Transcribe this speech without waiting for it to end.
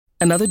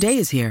Another day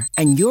is here,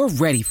 and you're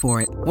ready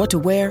for it. What to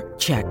wear?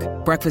 Check.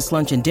 Breakfast,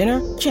 lunch, and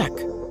dinner? Check.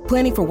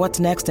 Planning for what's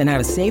next and how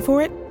to save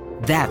for it?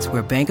 That's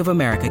where Bank of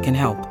America can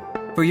help.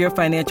 For your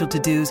financial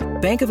to-dos,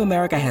 Bank of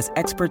America has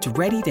experts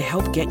ready to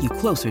help get you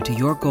closer to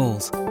your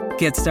goals.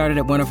 Get started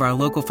at one of our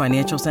local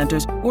financial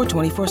centers or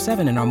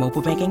 24/7 in our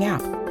mobile banking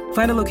app.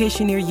 Find a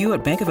location near you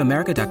at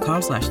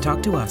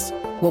bankofamerica.com/talktous.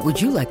 What would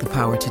you like the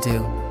power to do?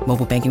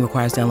 Mobile banking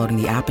requires downloading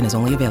the app and is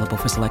only available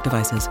for select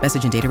devices.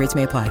 Message and data rates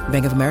may apply.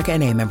 Bank of America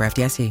N.A., member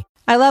FDIC.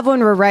 I love when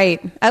we're right,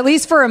 at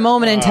least for a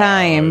moment in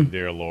time. Oh,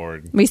 dear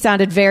Lord. We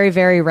sounded very,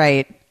 very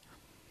right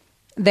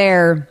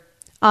there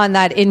on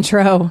that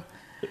intro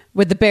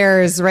with the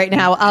Bears right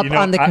now up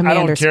on the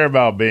Commanders. I don't care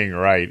about being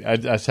right. I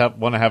just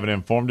want to have an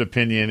informed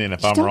opinion, and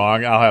if I'm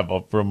wrong, I'll have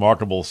a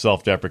remarkable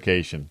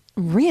self-deprecation.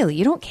 Really?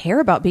 You don't care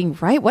about being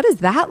right? What is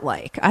that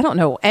like? I don't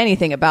know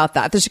anything about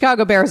that. The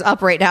Chicago Bears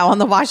up right now on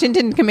the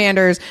Washington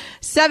Commanders,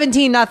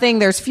 17-0.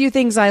 There's few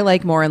things I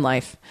like more in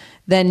life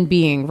than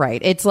being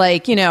right. It's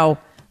like,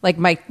 like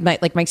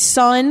my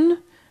son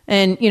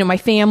and, my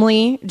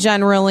family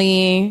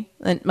generally,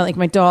 and like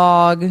my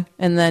dog,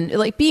 and then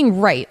like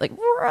being right. See,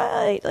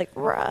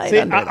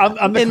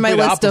 I'm in my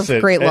list opposite.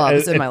 of great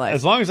loves in my life.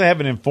 As long as I have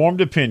an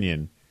informed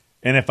opinion,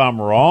 and if I'm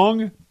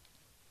wrong,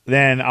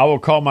 then I will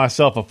call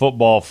myself a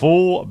football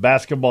fool, a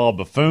basketball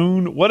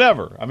buffoon,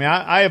 whatever. I mean,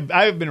 I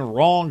have been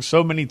wrong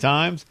so many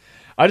times.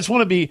 I just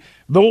want to be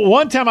 – the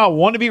one time I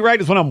want to be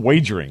right is when I'm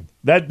wagering.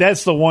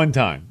 That's the one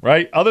time,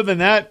 right? Other than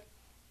that,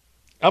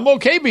 I'm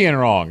okay being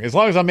wrong as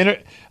long as I'm in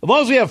it. As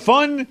long as we have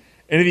fun,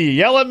 and if you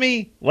yell at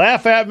me,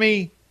 laugh at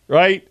me,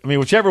 right? I mean,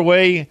 whichever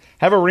way,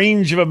 have a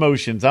range of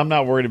emotions. I'm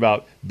not worried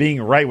about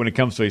being right when it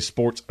comes to a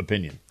sports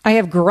opinion. I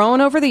have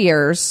grown over the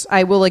years.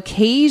 I will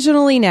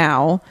occasionally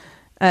now –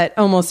 at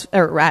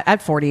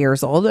 40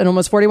 years old and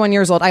almost 41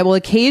 years old, I will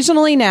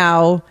occasionally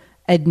now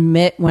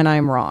admit when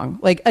I'm wrong.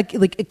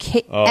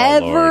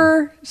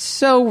 Ever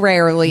so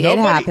rarely it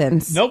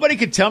happens. Nobody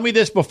could tell me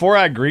this before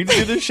I agreed to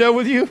do this show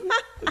with you.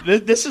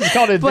 This is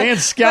called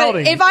advanced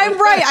scouting. But if I'm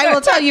right, I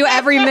will tell you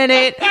every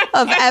minute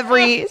of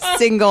every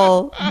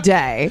single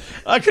day.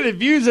 I could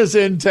have used this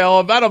intel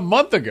about a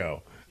month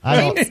ago.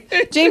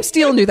 James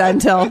Steele knew that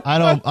intel.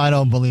 I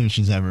don't believe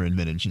she's ever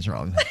admitted she's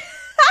wrong.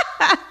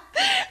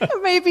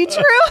 It may be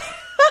true.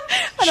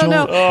 I don't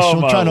know.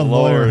 She'll try to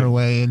lawyer her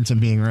way into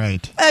being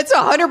right. That's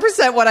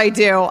 100% what I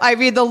do. I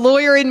mean, the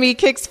lawyer in me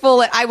kicks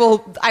full. I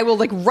will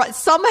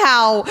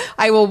somehow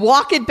I will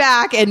walk it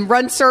back and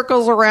run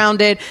circles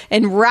around it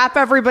and wrap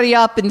everybody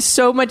up in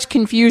so much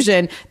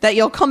confusion that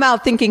you'll come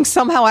out thinking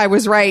somehow I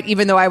was right,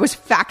 even though I was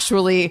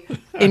factually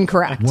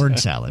incorrect. Word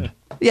salad.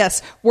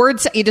 Yes,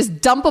 you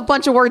just dump a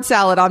bunch of word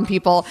salad on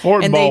people,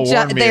 and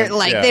they're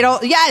like, they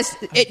don't. Yes,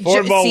 see,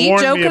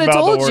 Joe could have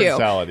told you.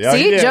 Yeah,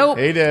 see, Joe,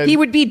 he did. He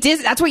would be.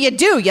 That's what you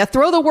do. You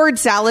throw the word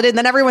salad, and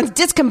then everyone's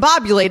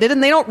discombobulated,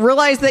 and they don't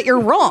realize that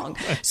you're wrong.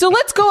 So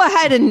let's go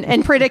ahead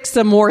and predict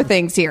some more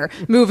things here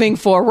moving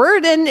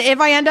forward. And if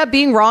I end up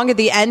being wrong at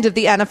the end of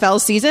the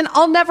NFL season,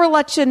 I'll never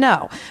let you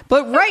know.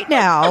 But right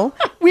now,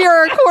 we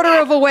are a quarter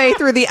of a way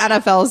through the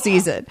NFL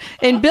season,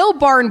 and Bill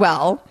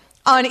Barnwell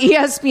on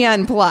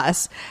ESPN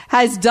Plus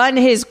has done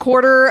his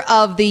quarter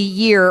of the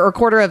year or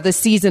quarter of the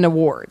season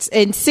awards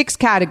in 6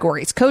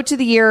 categories: Coach of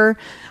the Year,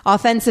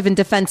 Offensive and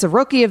Defensive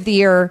Rookie of the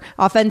Year,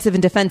 Offensive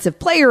and Defensive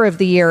Player of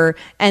the Year,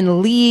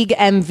 and League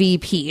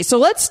MVP. So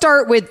let's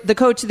start with the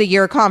Coach of the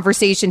Year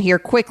conversation here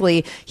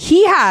quickly.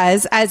 He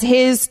has as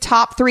his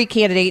top 3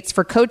 candidates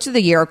for Coach of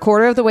the Year a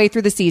quarter of the way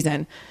through the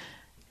season.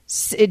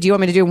 Do you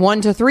want me to do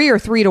 1 to 3 or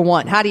 3 to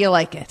 1? How do you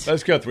like it?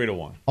 Let's go 3 to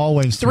 1.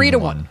 Always 3 to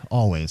 1.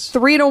 Always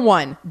 3 to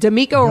 1.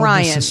 D'Amico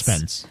Ryans.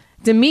 Suspense.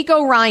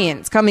 D'Amico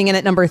Ryans coming in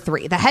at number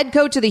 3. The head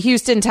coach of the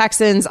Houston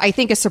Texans. I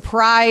think a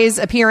surprise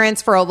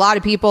appearance for a lot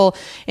of people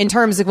in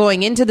terms of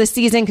going into the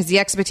season because the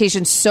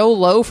expectation's so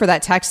low for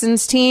that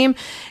Texans team,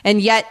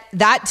 and yet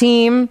that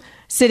team,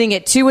 sitting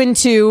at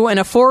 2-2 and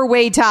a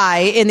 4-way tie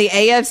in the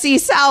AFC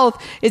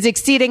South, is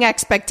exceeding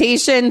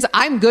expectations.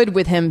 I'm good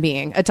with him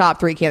being a top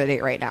 3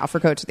 candidate right now for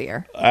Coach of the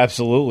Year.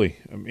 Absolutely.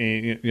 I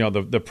mean,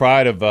 the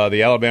pride of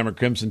the Alabama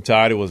Crimson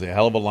Tide, who was a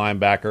hell of a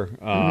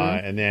linebacker,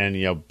 and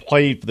then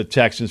played for the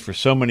Texans for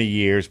so many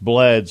years,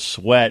 bled,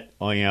 sweat,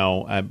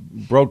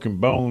 broken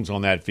bones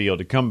on that field.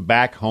 To come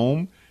back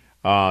home,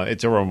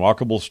 it's a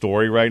remarkable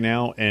story right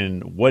now,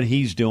 and what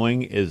he's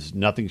doing is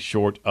nothing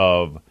short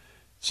of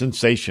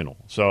sensational.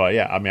 So,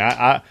 I mean,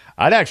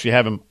 I'd actually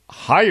have him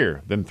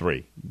higher than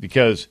 3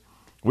 because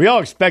we all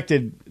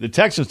expected the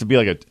Texans to be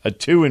like a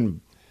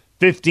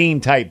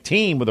 2-15 type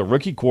team with a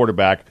rookie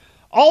quarterback.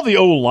 All the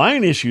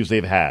O-line issues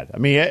they've had. I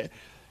mean,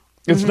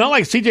 it's not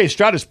like C.J.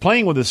 Stroud is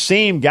playing with the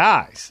same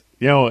guys,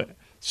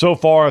 so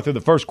far through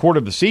the first quarter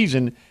of the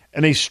season,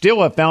 and they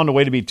still have found a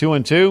way to be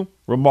 2-2.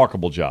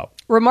 Remarkable job.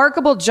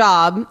 Remarkable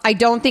job. I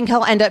don't think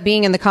he'll end up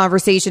being in the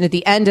conversation at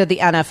the end of the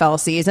NFL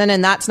season,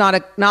 and that's not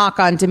a knock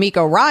on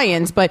DeMeco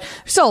Ryans, but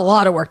there's still a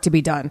lot of work to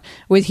be done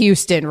with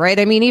Houston, right?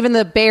 I mean, even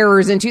the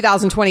Bears in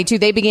 2022,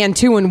 they began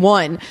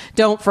 2-1.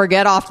 Don't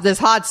forget, off this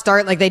hot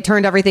start, like they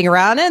turned everything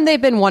around, and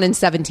they've been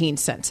 1-17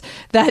 since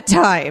that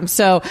time.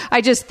 So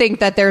I just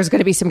think that there's going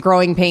to be some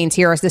growing pains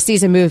here as the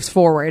season moves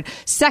forward.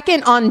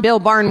 Second on Bill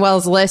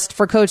Barnwell's list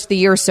for Coach of the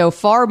Year so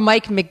far,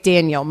 Mike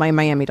McDaniel, my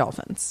Miami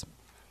Dolphins.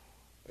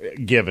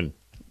 Given.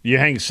 You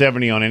hang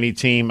 70 on any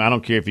team, I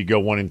don't care if you go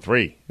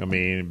 1-3. I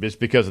mean, just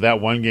because of that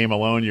one game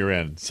alone, you're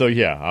in. So,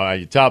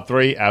 yeah, top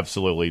three,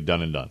 absolutely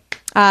done and done.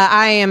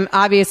 I am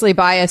obviously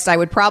biased. I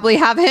would probably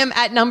have him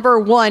at number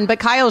 1, but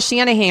Kyle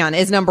Shanahan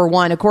is number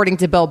 1, according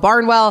to Bill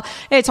Barnwell.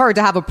 It's hard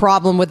to have a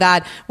problem with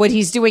that. What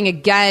he's doing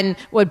again,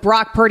 what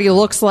Brock Purdy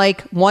looks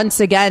like once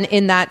again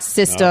in that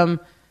system.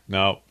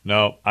 No,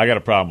 I got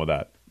a problem with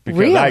that. Because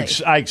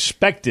really? I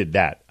expected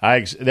that.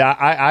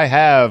 I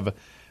have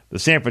the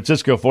San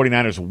Francisco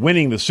 49ers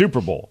winning the Super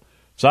Bowl.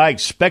 So I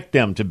expect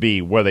them to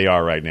be where they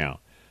are right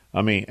now.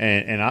 I mean,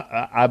 and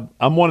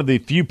I'm one of the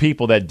few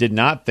people that did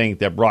not think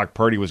that Brock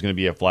Purdy was going to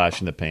be a flash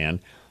in the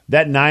pan.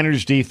 That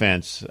Niners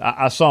defense,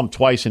 I saw them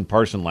twice in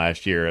person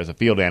last year as a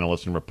field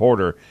analyst and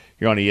reporter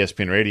here on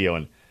ESPN Radio.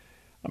 And,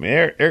 I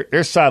mean,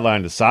 they're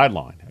sideline to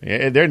sideline.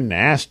 They're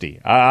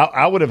nasty.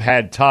 I would have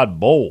had Todd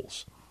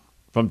Bowles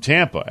from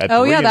Tampa at 3-1.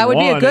 Oh, yeah, that would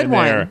be a good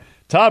one. There.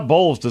 Todd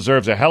Bowles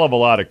deserves a hell of a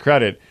lot of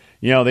credit.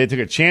 You know, they took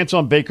a chance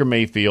on Baker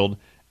Mayfield,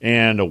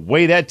 and the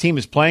way that team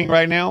is playing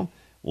right now,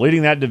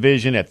 leading that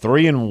division at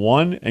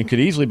 3-1 and could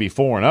easily be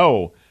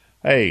 4-0.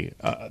 Hey,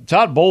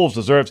 Todd Bowles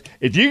deserves.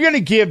 If you're going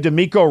to give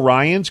DeMeco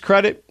Ryans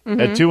credit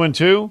at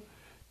 2-2,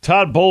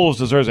 Todd Bowles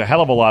deserves a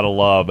hell of a lot of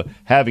love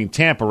having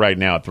Tampa right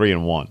now at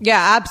 3-1.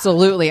 Yeah,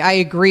 absolutely. I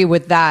agree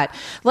with that.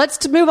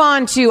 Let's move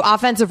on to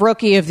Offensive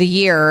Rookie of the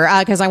Year,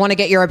 because I want to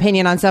get your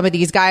opinion on some of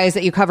these guys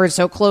that you covered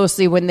so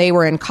closely when they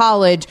were in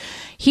college.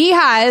 He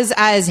has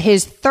as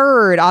his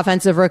third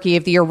Offensive Rookie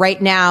of the Year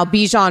right now,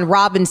 Bijan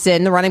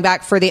Robinson, the running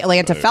back for the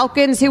Atlanta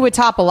Falcons, who would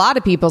top a lot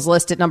of people's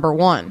list at number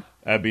 1.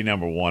 That'd be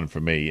number 1 for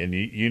me. And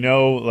you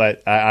know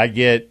that I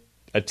get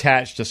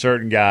attached to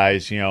certain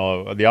guys. You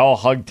know, the All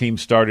Hug team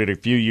started a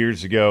few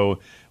years ago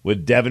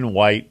with Devin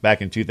White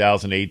back in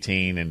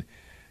 2018, and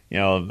you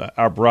know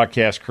our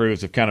broadcast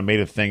crews have kind of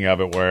made a thing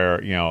of it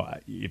where, you know,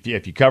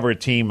 if you cover a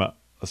team a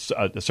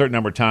certain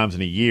number of times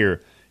in a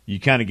year, you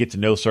kind of get to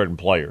know certain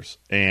players.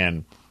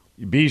 And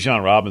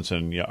Bijan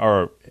Robinson,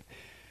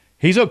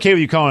 he's okay with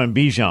you calling him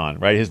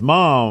Bijan, right? His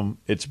mom,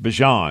 it's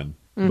Bijan,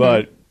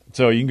 but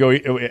so you can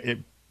go.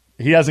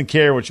 He doesn't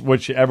care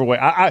whichever way.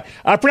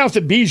 I pronounced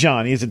it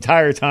Bijan his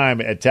entire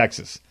time at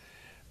Texas.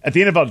 At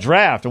the NFL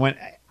draft, I went,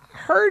 I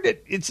heard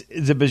it. Is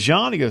it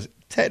Bijan? He goes,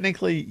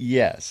 technically,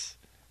 yes.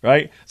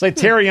 Right? It's like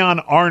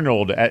Terrion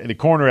Arnold at the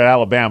corner at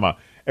Alabama.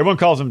 Everyone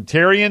calls him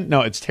Terrion.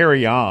 No, it's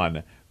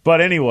Terrion. But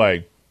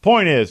anyway,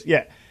 point is,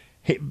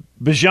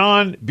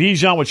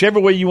 Bijan, whichever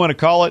way you want to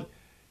call it,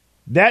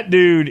 that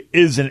dude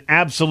is an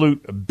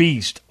absolute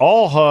beast.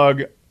 All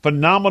hug,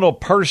 phenomenal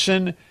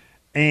person,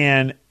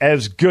 and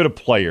as good a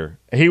player.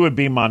 He would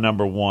be my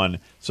number 1.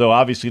 So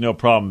obviously no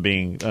problem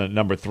being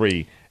number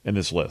 3 in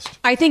this list.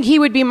 I think he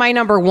would be my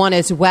number 1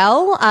 as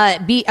well.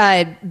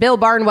 Bill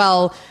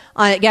Barnwell,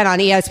 again on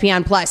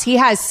ESPN Plus, he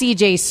has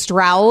CJ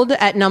Stroud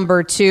at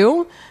number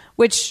 2,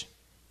 which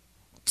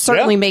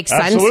certainly makes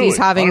sense. Absolutely. He's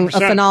having 100%.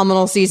 a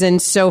phenomenal season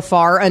so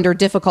far under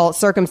difficult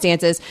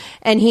circumstances.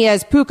 And he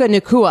has Puka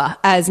Nacua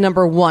as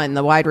number 1,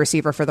 the wide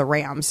receiver for the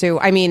Rams. So,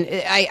 I mean,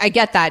 I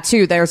get that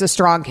too. There's a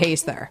strong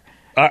case there.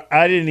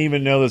 I didn't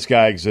even know this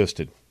guy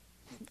existed.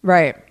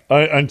 Right.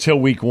 Until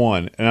week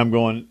 1. And I'm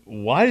going,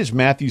 why is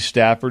Matthew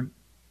Stafford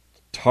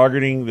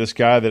targeting this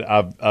guy that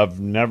I've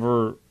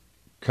never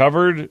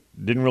covered,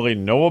 didn't really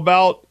know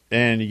about,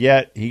 and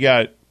yet he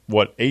got,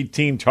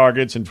 18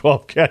 targets and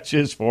 12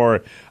 catches for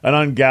an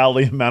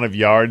ungodly amount of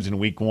yards in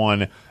week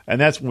 1.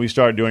 And that's when we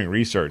started doing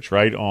research,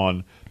 right,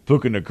 on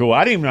Puka Nacua.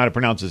 I didn't even know how to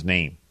pronounce his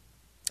name.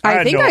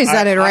 I think I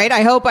said it right.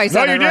 I hope I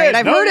said it right.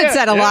 I've heard it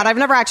said a lot. I've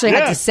never actually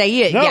had to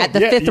say it yet. The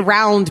 5th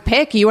round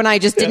pick. You and I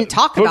just didn't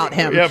talk about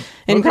him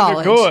in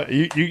college.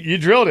 Nacua. You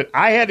drilled it.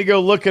 I had to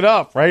go look it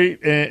up,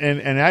 right,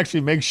 and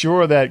actually make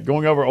sure that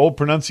going over old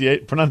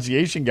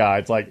pronunciation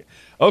guides, like,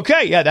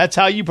 okay, yeah, that's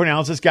how you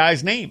pronounce this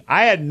guy's name.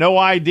 I had no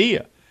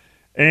idea.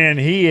 And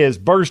he has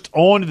burst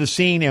onto the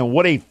scene, and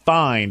what a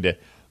find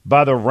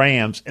by the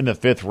Rams in the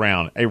 5th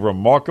round. A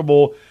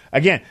remarkable,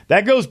 again,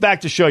 that goes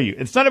back to show you,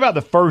 it's not about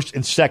the 1st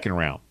and 2nd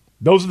round.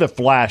 Those are the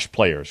flash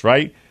players,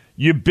 right?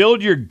 You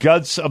build your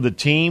guts of the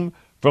team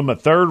from the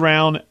 3rd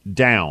round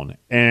down,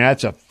 and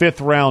that's a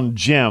 5th round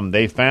gem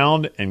they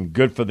found, and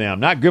good for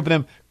them. Not good for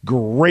them,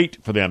 great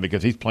for them,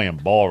 because he's playing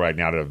ball right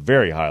now at a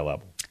very high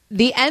level.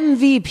 The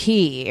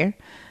MVP,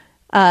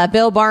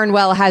 Bill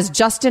Barnwell, has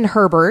Justin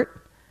Herbert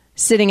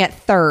sitting at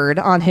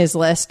 3rd on his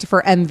list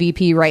for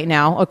MVP right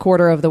now, a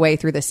quarter of the way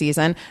through the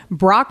season.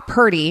 Brock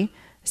Purdy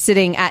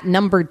sitting at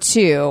number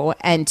 2,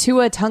 and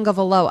Tua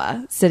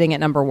Tagovailoa sitting at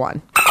number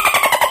 1.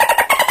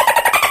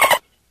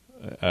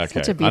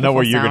 Okay, I know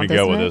where you're going to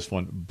go with this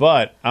one,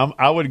 but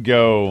I would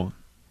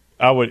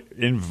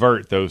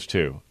invert those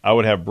two. I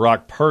would have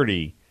Brock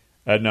Purdy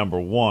at number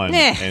 1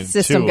 and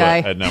Tua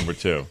at number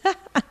 2.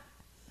 But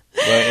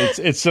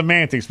it's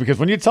semantics, because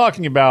when you're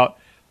talking about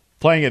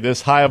playing at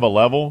this high of a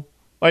level,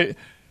 like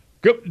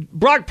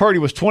Brock Purdy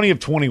was 20 of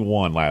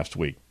 21 last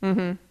week,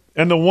 and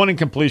the one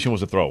incompletion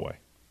was a throwaway.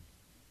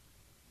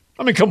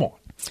 I mean, come on.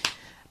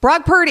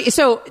 Brock Purdy.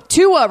 So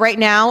Tua right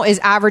now is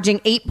averaging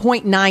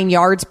 8.9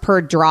 yards per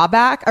drop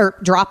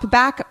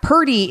back.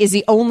 Purdy is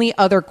the only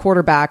other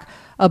quarterback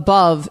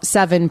above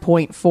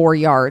 7.4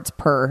 yards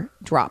per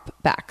drop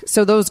back.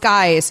 So those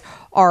guys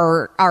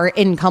are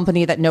in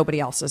company that nobody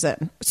else is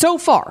in. So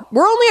far,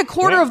 we're only a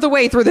quarter of the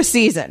way through the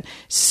season.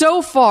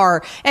 So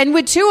far. And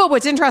with Tua,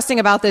 what's interesting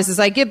about this is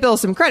I give Bill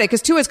some credit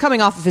because Tua's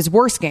coming off of his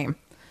worst game.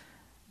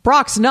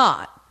 Brock's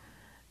not.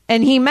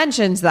 And he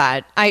mentions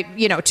that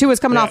Tua's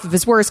coming off of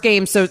his worst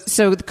game, so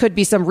it could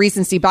be some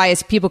recency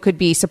bias. People could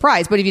be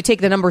surprised, but if you take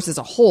the numbers as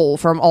a whole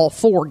from all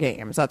 4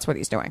 games, that's what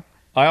he's doing.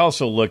 I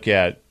also look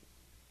at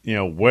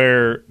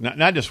where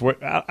not just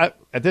where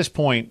at this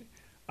point,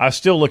 I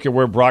still look at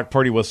where Brock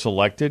Purdy was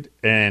selected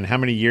and how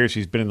many years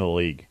he's been in the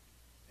league.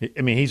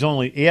 I mean,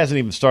 he hasn't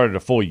even started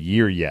a full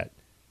year yet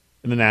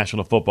in the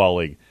National Football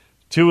League.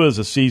 Tua is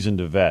a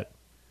seasoned vet,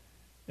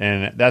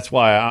 and that's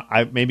why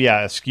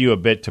I skew a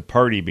bit to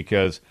Purdy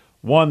because.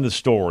 One, the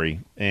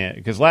story,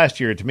 because last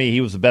year, to me, he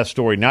was the best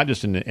story, not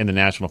just in the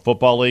National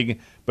Football League,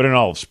 but in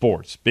all of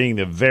sports, being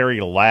the very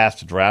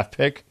last draft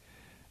pick.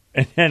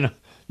 And then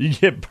you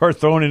get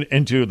thrown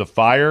into the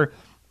fire,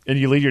 and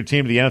you lead your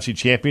team to the NFC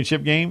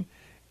Championship game,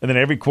 and then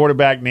every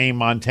quarterback named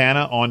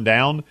Montana on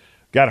down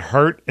got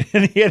hurt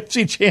in the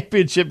NFC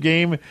Championship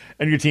game,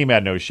 and your team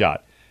had no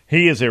shot.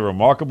 He is a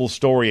remarkable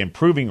story and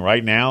proving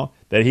right now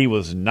that he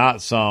was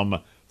not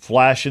some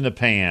flash in the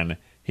pan.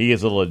 He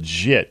is a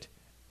legit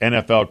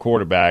NFL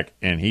quarterback,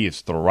 and he is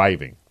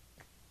thriving.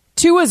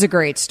 Tua's a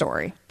great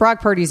story.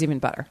 Brock Purdy's even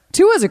better.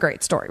 Tua's a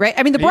great story, right?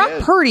 I mean, the Brock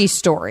Purdy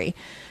story,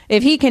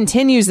 if he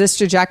continues this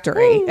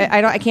trajectory,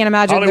 I can't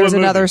imagine there's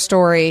another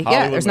story.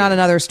 There's not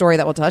another story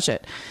that will touch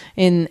it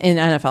in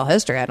NFL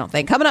history, I don't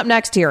think. Coming up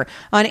next here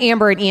on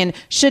Amber and Ian,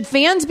 should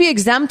fans be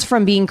exempt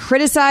from being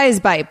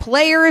criticized by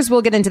players?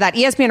 We'll get into that.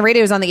 ESPN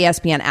Radio is on the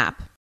ESPN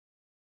app.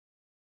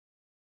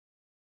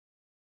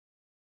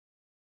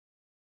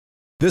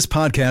 This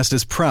podcast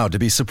is proud to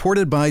be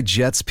supported by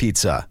Jets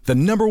Pizza, the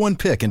 #1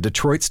 pick in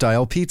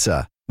Detroit-style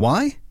pizza.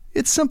 Why?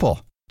 It's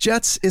simple.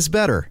 Jets is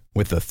better.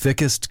 With the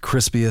thickest,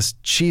 crispiest,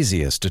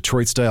 cheesiest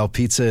Detroit-style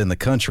pizza in the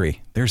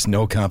country, there's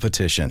no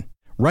competition.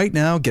 Right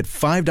now, get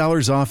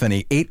 $5 off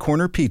any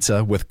 8-corner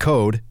pizza with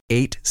code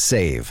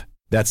 8SAVE.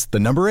 That's the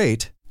number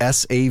 8,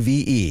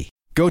 S-A-V-E.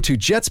 Go to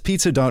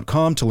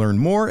jetspizza.com to learn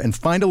more and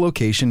find a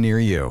location near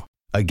you.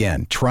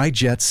 Again, try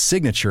Jet's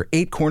signature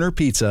 8-corner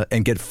pizza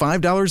and get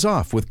 $5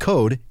 off with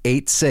code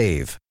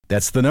 8SAVE.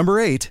 That's the number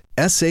 8,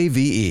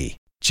 S-A-V-E.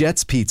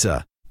 Jet's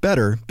Pizza.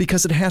 Better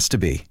because it has to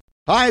be.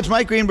 Hi, it's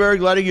Mike Greenberg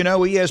letting you know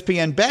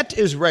ESPN Bet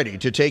is ready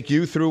to take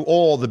you through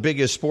all the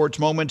biggest sports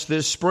moments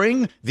this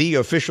spring. The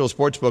official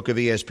sportsbook of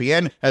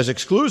ESPN has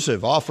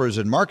exclusive offers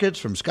and markets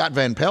from Scott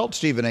Van Pelt,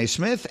 Stephen A.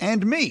 Smith,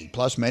 and me,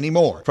 plus many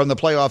more. From the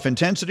playoff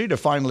intensity to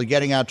finally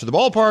getting out to the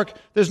ballpark,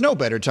 there's no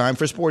better time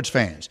for sports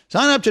fans.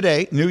 Sign up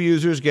today. New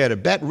users get a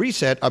bet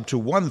reset up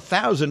to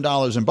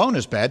 $1,000 in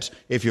bonus bets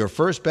if your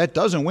first bet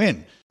doesn't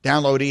win.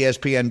 Download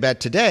ESPN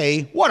Bet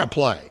today. What a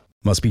play.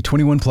 Must be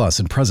 21 plus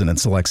and present in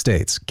select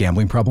states.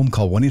 Gambling problem?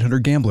 Call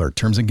 1-800-GAMBLER.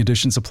 Terms and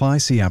conditions apply.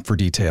 See app for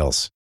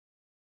details.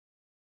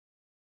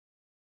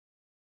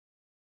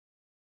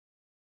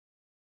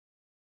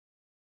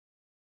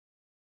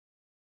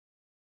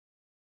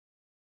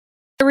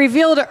 I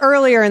revealed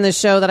earlier in the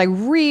show that I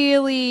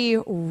really,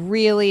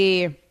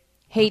 really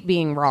hate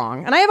being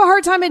wrong. And I have a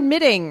hard time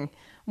admitting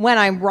when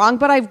I'm wrong,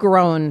 but I've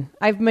grown.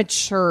 I've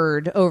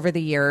matured over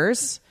the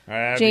years.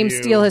 James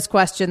Steele has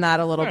questioned that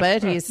a little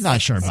bit. He's not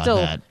sure about still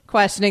that.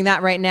 Questioning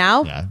that right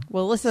now. Yeah.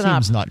 Well, listen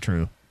up. Seems not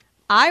true.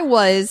 I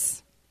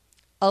was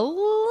a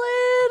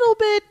little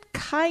bit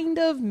kind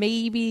of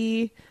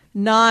maybe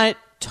not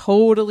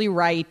totally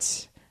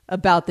right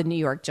about the New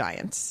York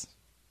Giants.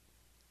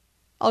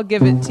 I'll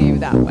give it to you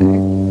that way.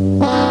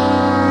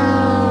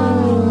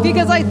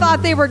 Because I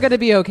thought they were going to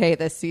be okay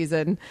this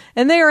season.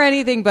 And they are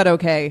anything but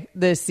okay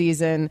this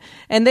season.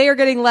 And they are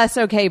getting less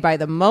okay by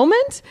the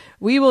moment.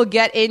 We will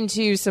get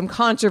into some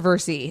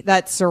controversy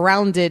that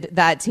surrounded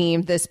that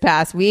team this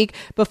past week.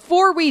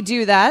 Before we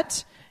do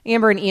that,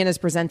 Amber and Ian is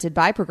presented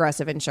by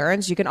Progressive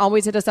Insurance. You can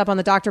always hit us up on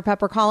the Dr.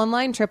 Pepper call-in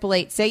line,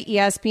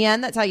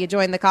 888-SAY-ESPN. That's how you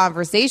join the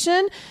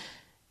conversation.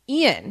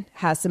 Ian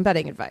has some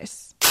betting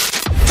advice.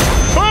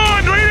 Come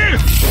on, lady!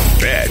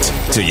 Bet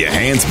till your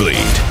hands bleed.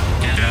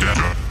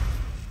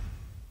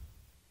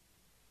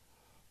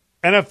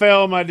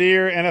 NFL, my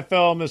dear,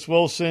 NFL, Miss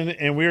Wilson,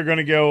 and we are going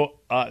to go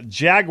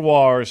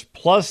Jaguars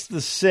plus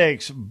the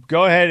 6.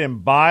 Go ahead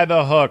and buy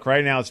the hook.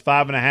 Right now it's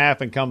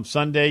 5.5, and come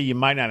Sunday you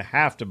might not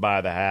have to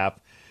buy the half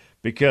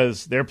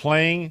because they're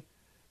playing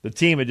the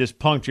team that just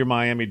punked your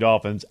Miami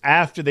Dolphins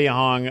after they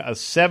hung a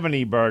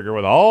 70 burger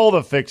with all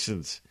the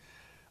fixins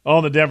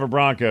on the Denver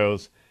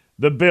Broncos.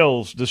 The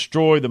Bills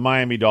destroyed the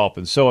Miami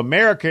Dolphins. So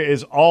America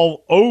is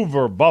all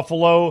over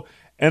Buffalo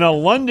in a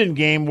London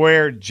game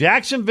where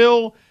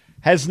Jacksonville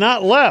has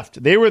not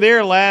left. They were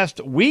there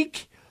last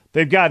week.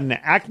 They've gotten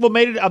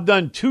acclimated. I've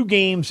done 2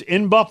 games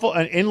in Buffalo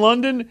and in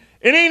London.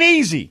 It ain't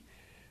easy.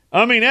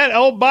 I mean, that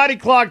old body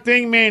clock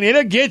thing, man,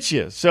 it'll get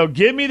you. So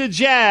give me the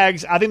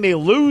Jags. I think they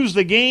lose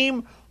the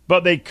game,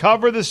 but they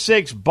cover the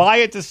 6. Buy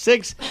it to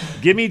 6.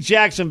 Give me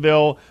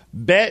Jacksonville.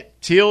 Bet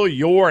till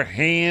your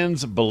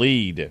hands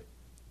bleed.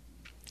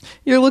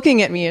 You're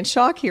looking at me in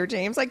shock here,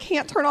 James. I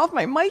can't turn off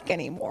my mic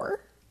anymore.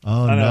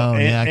 Oh, no.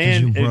 Yeah,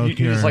 because you broke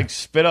you your... just, like,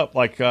 spit up,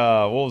 like,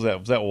 what was that?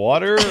 Was that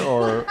water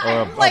or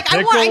a like,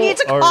 pickle? I need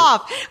to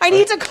cough. I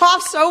need to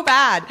cough so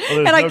bad.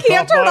 And I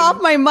can't turn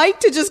off my mic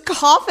to just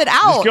cough it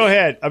out. Just go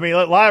ahead. I mean,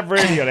 live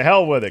radio, to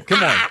hell with it.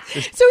 Come on.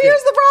 So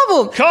here's the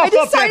problem. I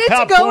decided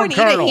to go and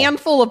kernel. eat a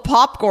handful of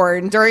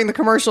popcorn during the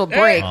commercial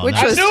break,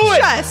 which was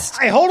just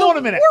Hey, hold on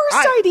a minute.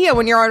 worst idea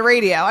when you're on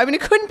radio. I mean,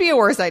 it couldn't be a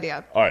worse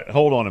idea. All right,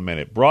 hold on a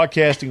minute.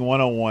 Broadcasting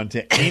 101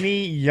 to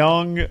any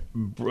young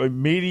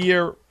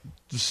media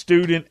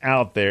student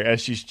out there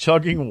as she's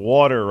chugging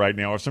water right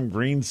now or some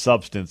green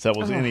substance that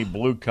was in a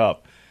blue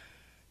cup.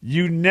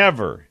 You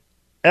never,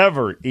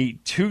 ever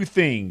eat 2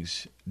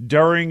 things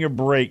during a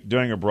break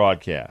during a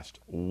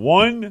broadcast.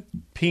 1,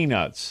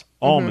 peanuts,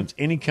 almonds,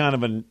 any kind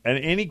of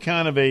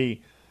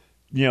a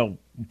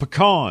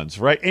pecans,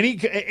 right?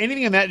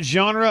 Anything in that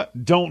genre,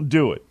 don't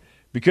do it.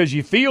 Because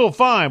you feel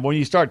fine when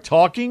you start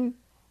talking.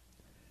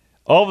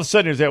 All of a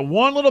sudden there's that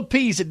one little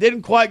piece that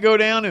didn't quite go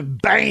down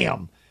and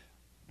bam,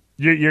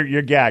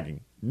 You're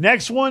gagging.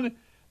 Next one,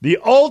 the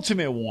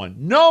ultimate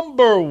one,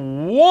 number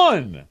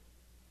 1,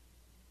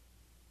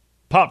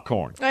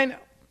 popcorn. I know.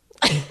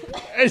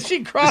 And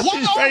she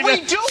crosses right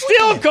now,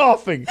 still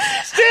coughing,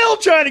 still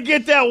trying to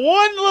get that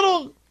one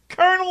little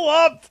kernel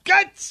up.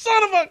 God,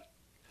 son of a...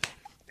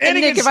 And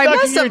Nick, if I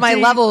messed up my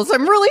levels,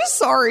 I'm really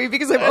sorry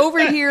because I'm over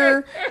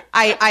here.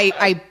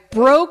 I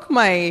broke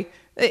my...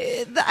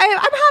 I'm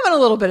having a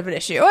little bit of an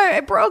issue.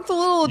 I broke the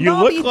little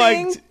knobby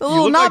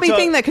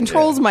thing that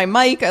controls my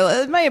mic.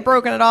 I may have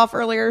broken it off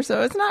earlier,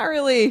 so it's not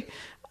really...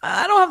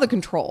 I don't have the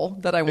control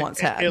that I once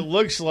had. It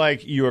looks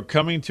like you are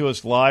coming to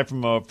us live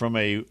from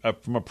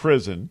a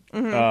prison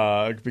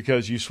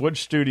because you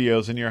switched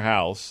studios in your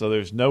house, so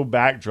there's no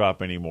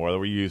backdrop anymore that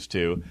we're used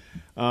to.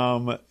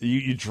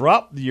 You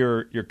dropped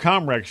your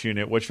Comrex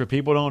unit, which for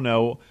people who don't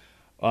know,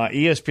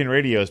 ESPN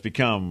Radio has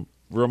become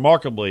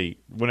remarkably,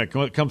 when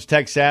it comes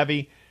tech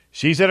savvy.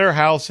 She's at her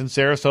house in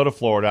Sarasota,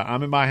 Florida.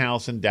 I'm in my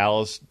house in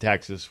Dallas,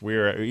 Texas.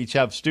 We each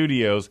have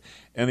studios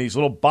and these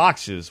little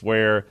boxes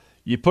where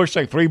you push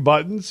like 3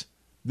 buttons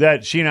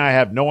that she and I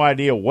have no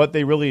idea what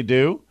they really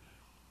do.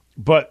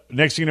 But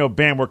next thing you know,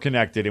 bam, we're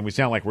connected and we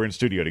sound like we're in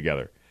studio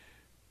together,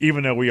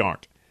 even though we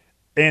aren't.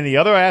 And the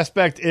other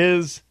aspect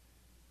is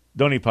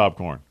don't eat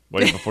popcorn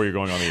before you're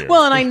going on the air.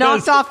 Well, and I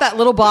knocked off that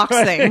little box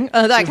thing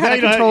that kind of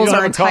controls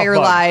our entire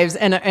lives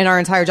and our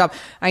entire job.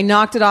 I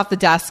knocked it off the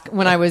desk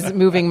when I was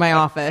moving my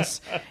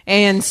office.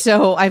 And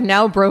so I've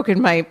now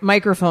broken my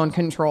microphone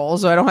control,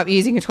 so I don't have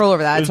easy control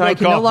over that. There's so I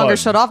can no longer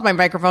shut off my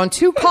microphone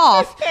to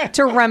cough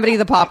to remedy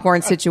the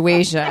popcorn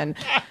situation.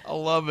 I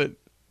love it.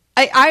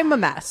 I'm a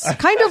mess.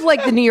 Kind of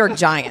like the New York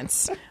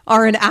Giants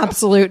are an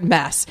absolute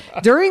mess.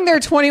 During their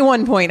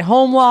 21-point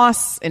home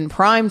loss in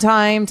prime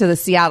time to the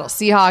Seattle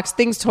Seahawks,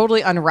 things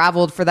totally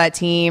unraveled for that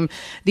team.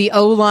 The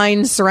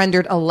O-line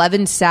surrendered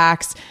 11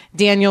 sacks.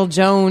 Daniel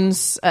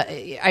Jones,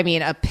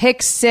 a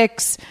pick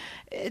 6.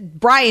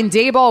 Brian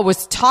Daboll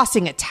was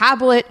tossing a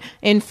tablet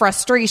in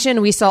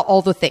frustration. We saw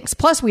all the things.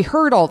 Plus, we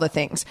heard all the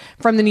things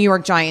from the New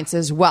York Giants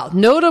as well,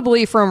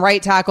 notably from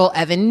right tackle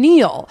Evan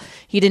Neal.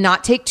 He did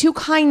not take too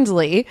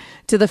kindly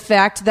to the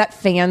fact that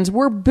fans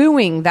were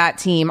booing that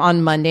team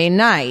on Monday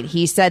night.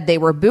 He said they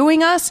were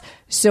booing us,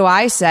 so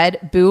I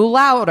said, boo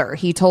louder.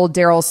 He told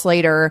Daryl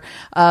Slater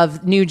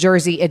of New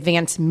Jersey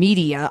Advanced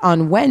Media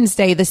on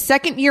Wednesday. The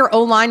second-year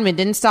O-lineman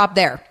didn't stop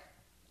there.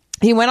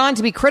 He went on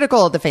to be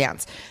critical of the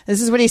fans.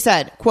 This is what he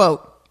said,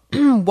 quote,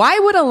 "Why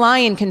would a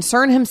lion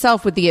concern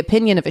himself with the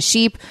opinion of a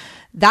sheep?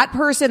 That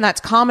person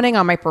that's commenting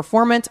on my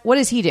performance, what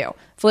does he do?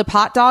 Flip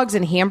hot dogs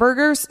and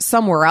hamburgers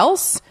somewhere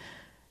else?"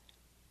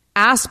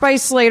 Asked by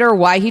Slater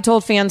why he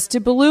told fans to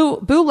boo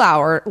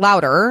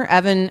louder,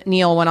 Evan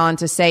Neal went on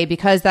to say,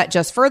 because that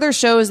just further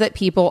shows that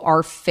people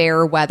are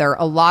fair weather.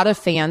 A lot of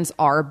fans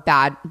are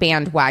bad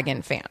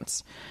bandwagon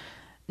fans.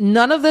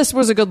 None of this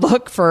was a good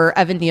look for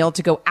Evan Neal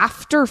to go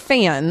after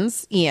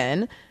fans,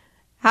 Ian.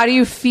 How do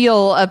you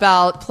feel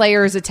about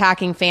players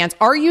attacking fans?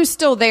 Are you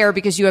still there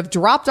because you have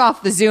dropped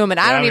off the Zoom and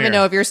I don't even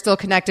know if you're still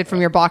connected from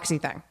your boxy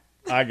thing?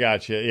 I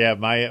got you. Yeah,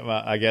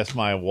 I guess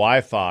my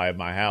Wi-Fi at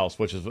my house,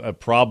 which is a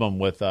problem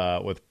with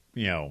when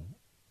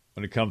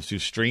it comes to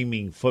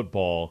streaming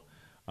football,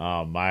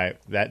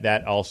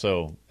 That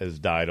also has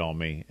died on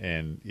me,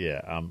 and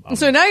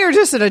so now you're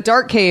just in a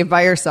dark cave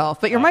by yourself,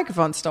 but your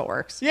microphone still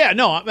works. Yeah,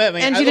 no, I mean,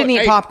 and you didn't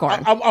eat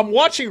popcorn. I'm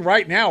watching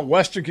right now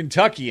Western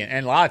Kentucky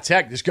and La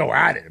Tech just go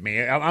at it. I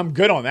mean, I'm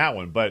good on that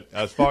one, but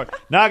as far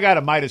now I got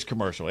a Midas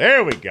commercial.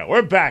 There we go.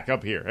 We're back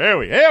up here.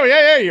 There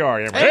you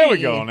are. Amber. Here we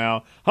go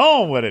now.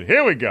 Home with it.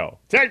 Here we go.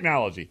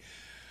 Technology.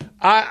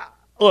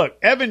 Look,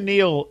 Evan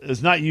Neal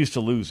is not used to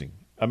losing.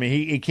 I mean,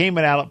 he came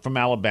out from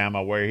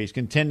Alabama where he's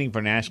contending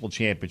for national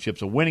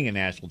championships or winning a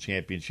national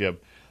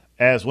championship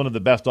as one of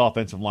the best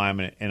offensive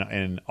linemen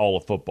in all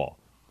of football.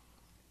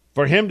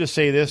 For him to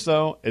say this,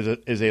 though,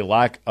 is a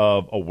lack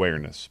of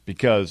awareness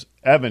because,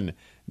 Evan,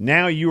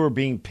 now you are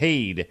being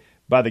paid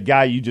by the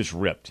guy you just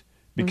ripped.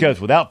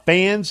 Because without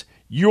fans,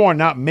 you are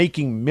not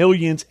making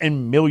millions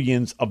and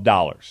millions of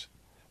dollars.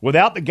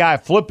 Without the guy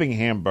flipping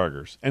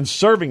hamburgers and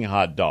serving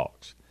hot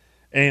dogs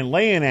and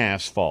laying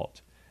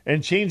asphalt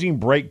and changing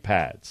brake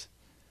pads,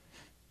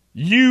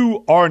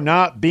 you are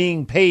not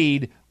being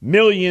paid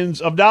millions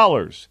of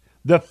dollars.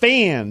 The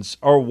fans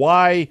are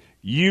why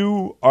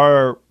you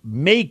are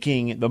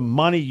making the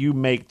money you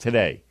make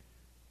today.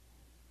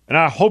 And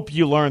I hope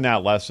you learn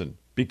that lesson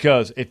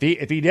because if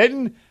he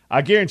didn't,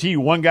 I guarantee you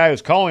one guy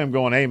who's calling him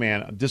going, hey,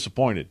 man, I'm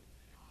disappointed.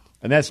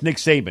 And that's Nick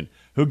Saban,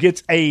 who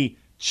gets a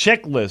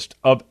checklist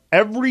of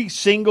every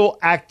single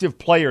active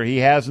player he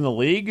has in the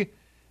league.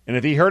 And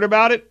if he heard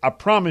about it, I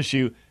promise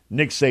you,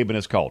 Nick Saban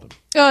has called him.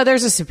 Oh,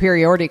 there's a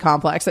superiority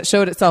complex that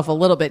showed itself a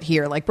little bit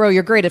here. Like, bro,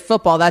 you're great at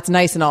football. That's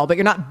nice and all, but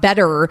you're not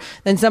better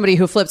than somebody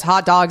who flips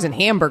hot dogs and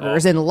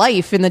hamburgers in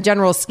life. In the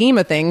general scheme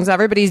of things,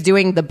 everybody's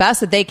doing the best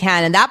that they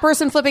can. And that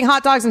person flipping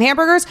hot dogs and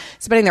hamburgers,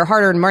 spending their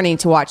hard-earned money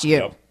to watch you.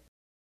 Yep.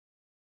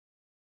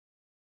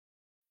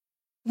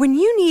 When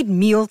you need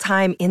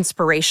mealtime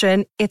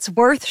inspiration, it's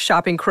worth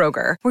shopping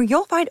Kroger, where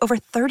you'll find over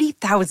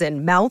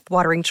 30,000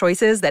 mouth-watering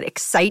choices that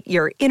excite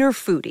your inner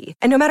foodie.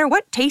 And no matter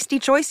what tasty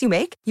choice you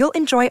make, you'll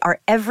enjoy our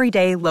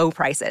everyday low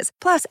prices,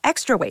 plus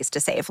extra ways to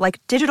save,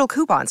 like digital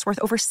coupons worth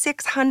over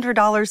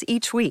 $600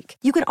 each week.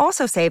 You can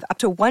also save up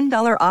to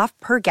 $1 off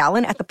per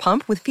gallon at the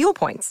pump with fuel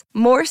points.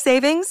 More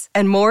savings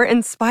and more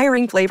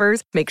inspiring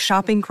flavors make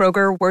shopping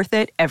Kroger worth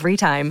it every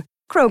time.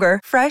 Kroger,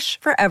 fresh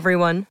for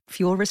everyone.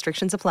 Fuel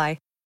restrictions apply.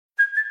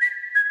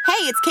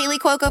 Hey, it's Kaylee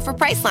Cuoco for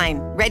Priceline.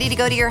 Ready to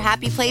go to your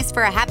happy place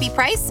for a happy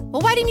price?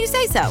 Well, why didn't you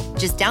say so?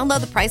 Just download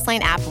the Priceline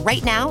app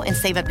right now and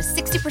save up to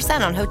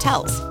 60% on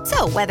hotels.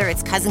 So whether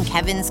it's Cousin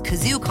Kevin's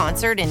Kazoo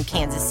Concert in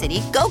Kansas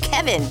City, go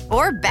Kevin,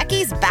 or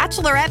Becky's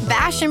Bachelorette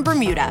Bash in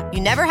Bermuda, you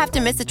never have to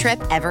miss a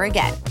trip ever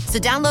again. So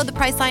download the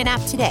Priceline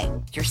app today.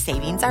 Your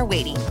savings are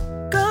waiting.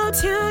 Go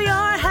to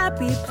your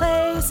happy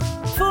place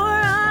for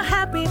a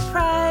happy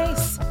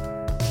price.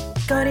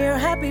 Go to your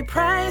happy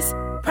price,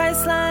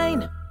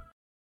 Priceline.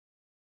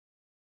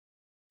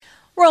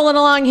 Rolling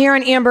along here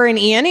on Amber and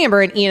Ian.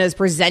 Amber and Ian is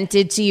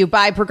presented to you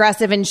by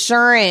Progressive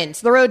Insurance.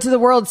 The road to the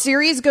World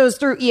Series goes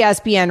through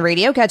ESPN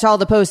Radio. Catch all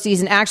the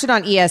postseason action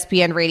on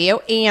ESPN Radio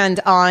and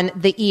on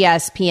the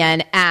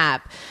ESPN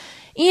app.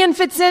 Ian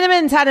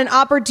Fitzsimmons had an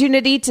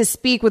opportunity to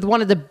speak with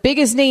one of the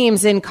biggest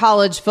names in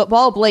college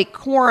football, Blake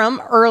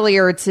Corum,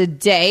 earlier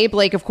today.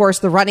 Blake, of course,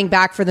 the running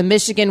back for the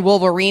Michigan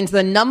Wolverines,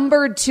 the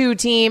number 2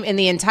 team in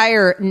the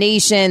entire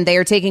nation. They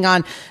are taking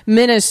on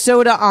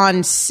Minnesota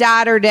on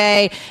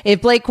Saturday.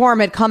 If Blake Corum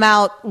had come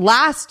out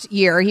last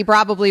year, he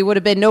probably would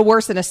have been no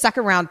worse than a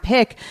second-round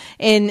pick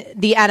in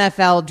the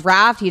NFL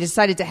draft. He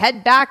decided to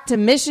head back to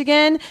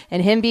Michigan,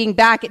 and him being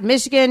back at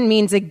Michigan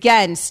means,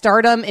 again,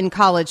 stardom in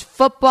college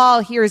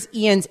football. Here's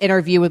Ian's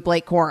interview with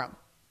Blake Corum.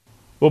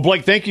 Well,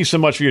 Blake, thank you so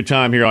much for your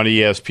time here on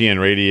ESPN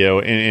Radio,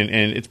 and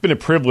it's been a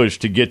privilege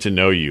to get to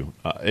know you.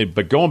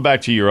 But going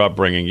back to your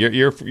upbringing,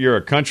 you're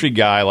a country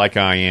guy like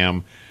I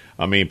am.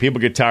 I mean, people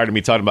get tired of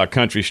me talking about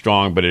country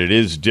strong, but it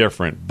is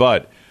different.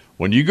 But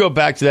when you go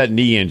back to that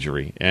knee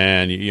injury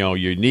and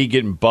your knee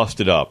getting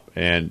busted up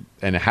and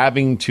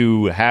having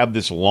to have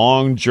this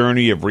long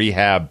journey of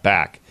rehab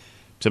back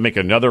to make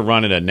another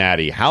run at a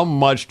natty, how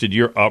much did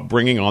your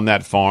upbringing on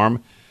that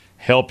farm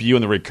help you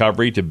in the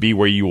recovery to be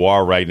where you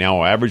are right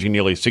now, averaging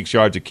nearly 6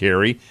 yards a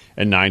carry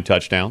and 9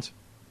 touchdowns?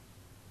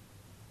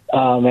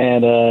 Oh,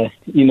 man,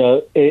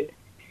 it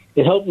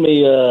helped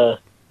me a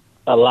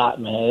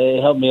lot, man.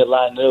 It helped me a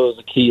lot, and it was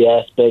a key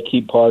aspect,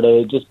 key part of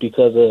it, just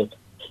because of,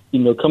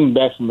 coming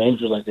back from an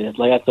injury like this.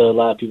 Like I tell a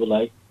lot of people,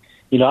 I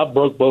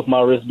broke both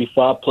my wrists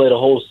before I played a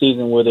whole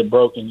season with it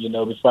broken,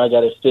 before I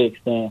got it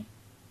fixed. And,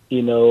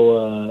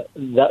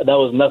 that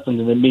was nothing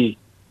to me.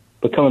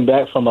 But coming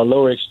back from a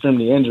lower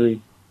extremity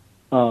injury,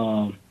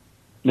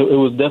 it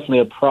was definitely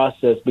a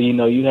process, but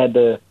you had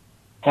to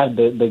have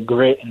the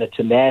grit and the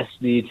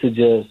tenacity to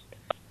just,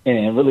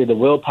 and really the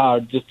willpower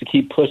just to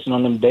keep pushing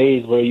on them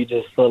days where you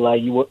just felt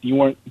like you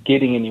weren't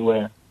getting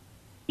anywhere.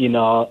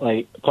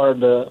 Part of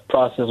the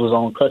process was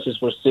on crutches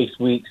for 6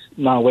 weeks,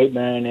 non-weight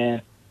bearing,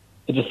 and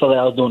it just felt like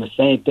I was doing the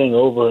same thing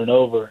over and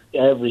over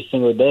every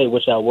single day,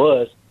 which I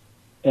was,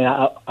 and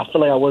I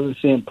feel like I wasn't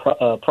seeing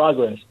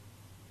progress.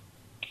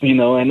 And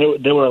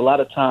there were a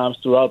lot of times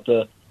throughout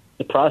the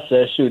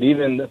process,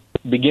 even the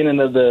beginning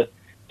of the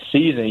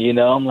season. You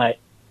know, I'm like,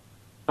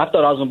 I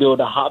thought I was going to be able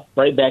to hop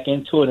right back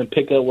into it and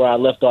pick up where I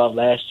left off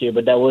last year,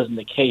 but that wasn't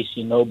the case,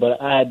 you know.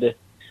 But I had to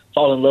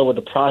fall in love with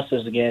the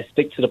process again,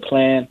 stick to the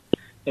plan,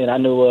 and I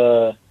knew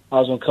I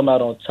was going to come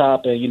out on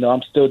top. And, you know,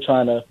 I'm still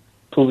trying to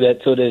prove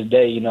that to this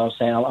day, you know what I'm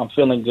saying? I'm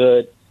feeling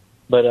good.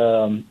 But,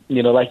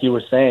 you know, like you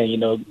were saying, you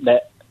know,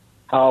 that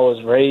how I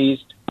was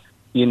raised,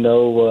 you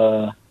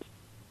know,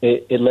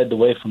 it led the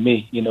way for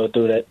me, you know,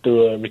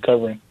 through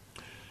recovering.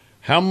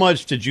 How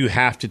much did you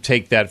have to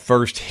take that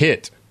first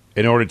hit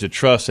in order to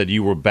trust that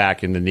you were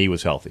back and the knee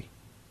was healthy?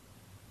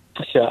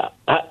 Sure.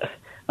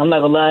 I'm not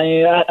going to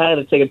lie. I had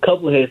to take a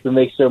couple of hits to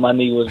make sure my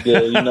knee was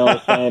good. You know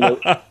what I'm saying?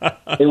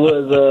 It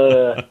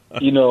was,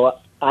 you know,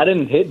 I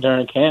didn't hit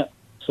during camp.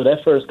 So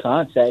that first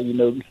contact, you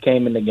know,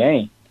 came in the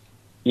game,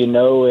 you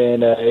know,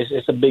 and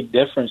it's a big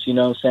difference, you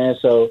know what I'm saying?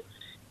 So,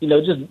 you know,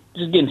 just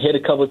getting hit a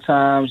couple of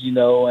times, you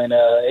know, and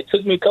it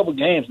took me a couple of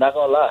games, not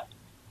going to lie.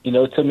 You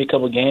know, it took me a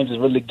couple of games to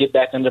really get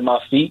back under my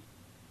feet.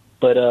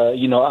 But,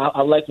 you know,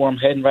 I like where I'm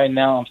heading right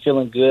now. I'm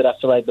feeling good. I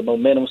feel like the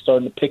momentum's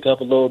starting to pick up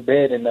a little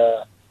bit. And,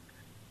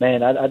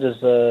 man, I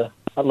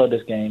love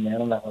this game,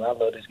 man. I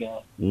love this game.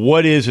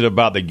 What is it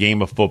about the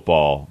game of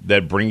football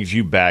that brings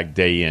you back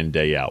day in,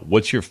 day out?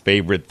 What's your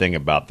favorite thing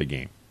about the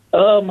game?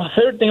 My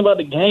favorite thing about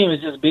the game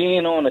is just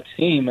being on a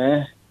team,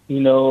 man.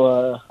 You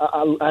know,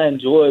 I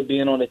enjoy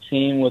being on a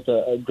team with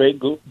a great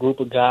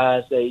group of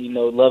guys that, you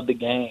know, love the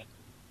game.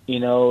 You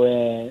know,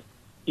 and,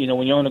 you know,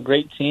 when you're on a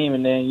great team,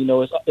 and then, you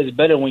know, it's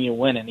better when you're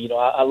winning. You know,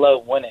 I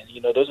love winning.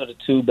 You know, those are the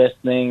two best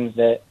things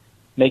that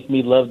make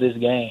me love this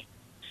game.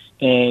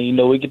 And, you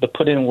know, we get to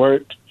put in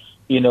work,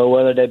 you know,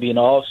 whether that be an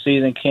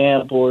off-season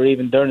camp or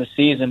even during the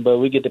season, but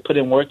we get to put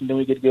in work, and then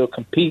we get to go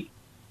compete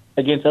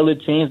against other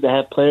teams that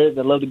have players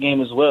that love the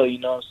game as well, you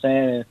know what I'm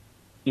saying? And,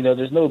 you know,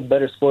 there's no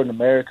better sport in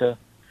America,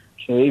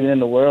 or even in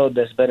the world,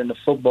 that's better than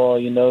football,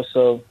 you know.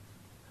 So,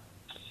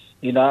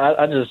 you know,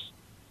 I just –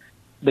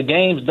 the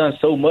game's done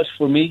so much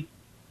for me,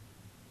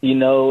 you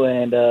know,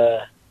 and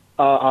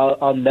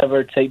I'll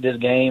never take this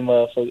game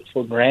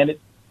for granted.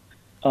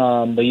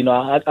 But, you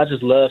know, I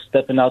just love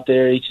stepping out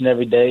there each and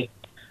every day,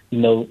 you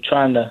know,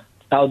 trying to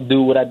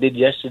outdo what I did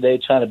yesterday,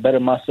 trying to better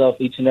myself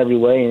each and every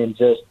way, and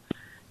just,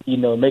 you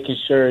know, making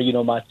sure, you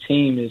know, my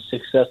team is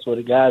successful,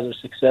 the guys are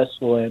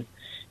successful, and,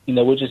 you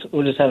know, we're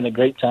just having a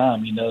great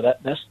time. You know,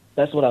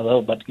 that's what I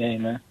love about the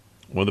game, man.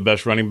 One of the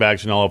best running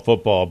backs in all of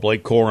football,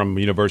 Blake Corum,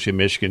 University of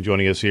Michigan,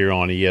 joining us here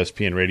on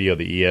ESPN Radio,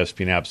 the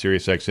ESPN app,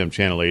 Sirius XM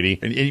Channel 80.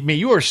 And, I mean,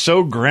 you are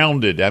so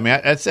grounded. I mean,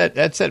 that's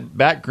that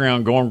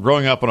background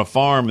growing up on a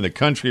farm in the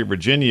country of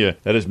Virginia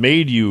that has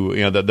made you,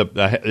 you know,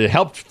 it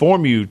helped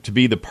form you to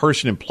be the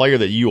person and player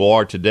that you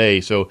are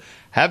today. So,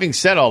 having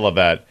said all of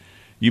that,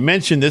 you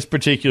mentioned this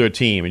particular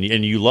team,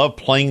 and you love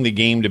playing the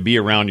game to be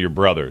around your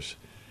brothers.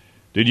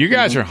 Dude, you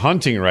guys are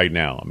hunting right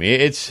now. I mean,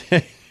 it's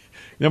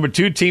number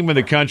 2 team in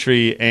the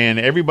country, and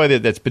everybody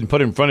that's been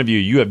put in front of you,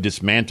 you have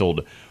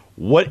dismantled.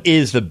 What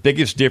is the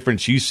biggest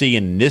difference you see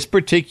in this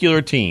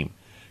particular team?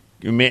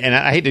 And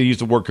I hate to use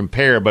the word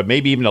compare, but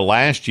maybe even to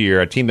last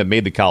year, a team that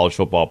made the college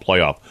football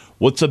playoff.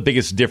 What's the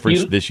biggest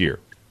difference this year?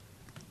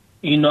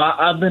 You know,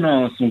 I've been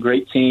on some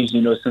great teams,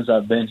 you know, since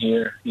I've been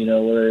here, you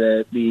know, whether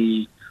that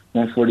be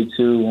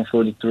 142,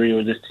 143,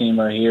 or this team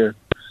right here.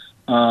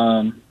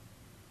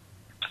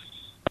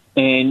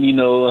 And, you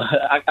know,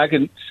 I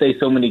can say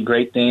so many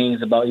great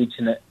things about each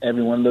and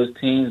every one of those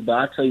teams, but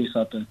I'll tell you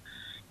something.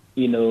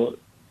 You know,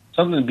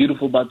 something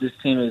beautiful about this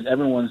team is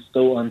everyone's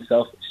so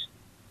unselfish.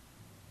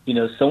 You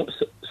know, so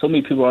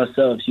many people are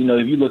unselfish. You know,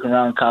 if you look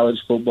around college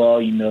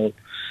football, you know,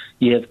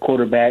 you have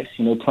quarterbacks,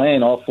 you know,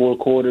 playing all 4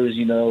 quarters,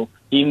 you know,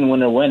 even when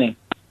they're winning,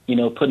 you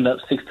know, putting up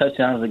 6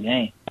 touchdowns a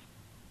game.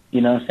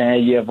 You know what I'm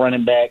saying? You have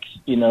running backs,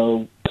 you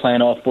know,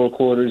 playing all 4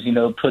 quarters, you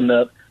know,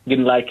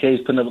 getting a lot of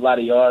carries, putting up a lot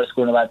of yards,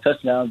 scoring a lot of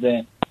touchdowns.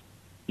 And,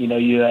 you know,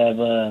 you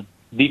have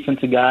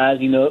defensive guys.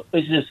 You know,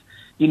 it's just,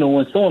 you know,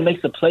 when someone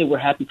makes a play, we're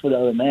happy for the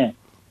other man.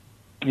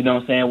 You know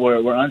what I'm saying?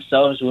 We're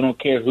unselfish. We don't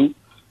care who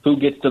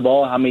gets the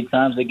ball, how many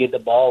times they get the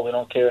ball. We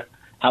don't care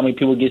how many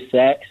people get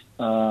sacks.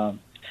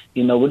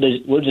 You know, we're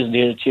just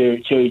there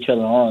to cheer each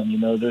other on. You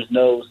know, there's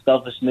no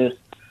selfishness.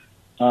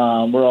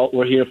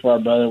 We're here for our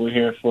brother. We're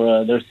here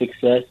for their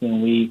success,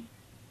 and we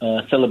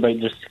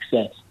celebrate their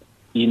success.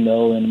 You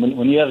know, and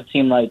when you have a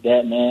team like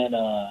that, man,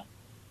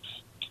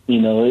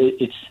 you know,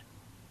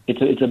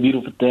 it's a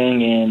beautiful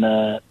thing, and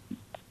I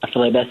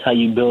feel like that's how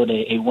you build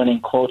a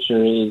winning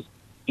culture. Is,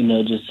 you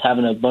know, just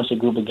having a bunch of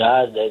group of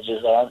guys that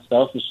just are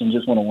unselfish and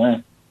just want to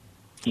win.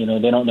 You know,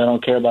 they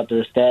don't care about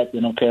their stats, they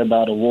don't care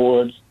about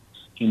awards.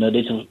 You know,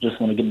 they just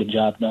want to get the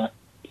job done.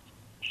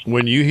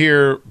 When you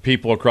hear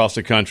people across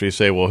the country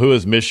say, "Well, who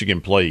has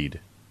Michigan played?"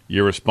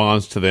 your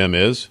response to them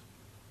is,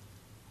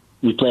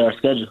 "We play our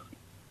schedule."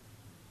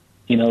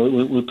 You know,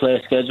 we play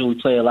a schedule. We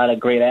play a lot of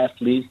great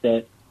athletes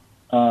that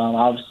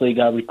obviously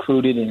got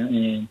recruited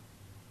and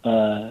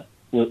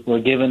were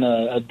given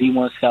a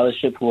D1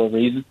 scholarship for a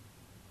reason.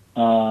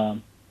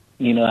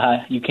 You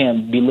know, you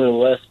can't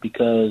belittle us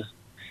because,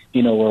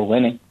 you know, we're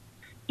winning.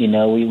 You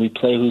know, we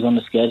play who's on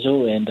the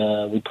schedule,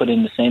 and we put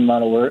in the same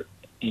amount of work,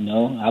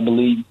 I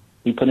believe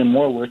we put in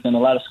more work than a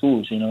lot of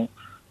schools,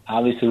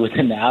 obviously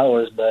within the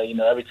hours, but,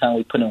 every time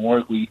we put in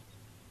work, we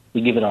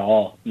give it our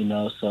all,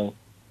 so,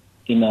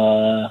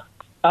 I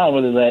don't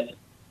really let,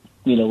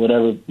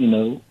 whatever,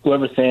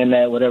 whoever's saying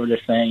that, whatever they're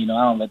saying,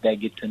 I don't let that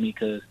get to me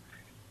because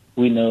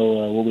we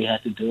know what we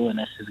have to do, and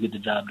that's just get the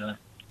job done.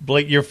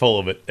 Blake, you're full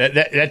of it.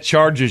 That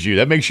charges you.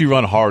 That makes you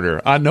run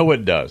harder. I know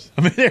it does.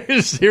 I mean,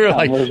 you're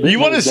like, you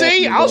want to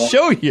see? I'll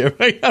show you.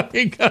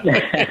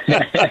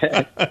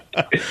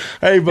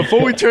 Hey,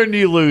 before we turn to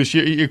you loose,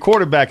 your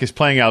quarterback is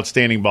playing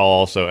outstanding ball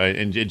also,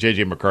 and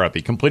J.J.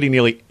 McCarthy, completing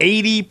nearly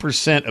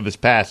 80% of his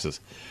passes.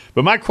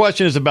 But my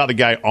question is about the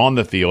guy on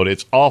the field.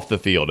 It's off the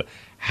field.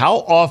 How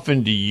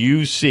often do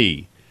you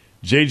see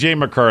J.J.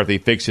 McCarthy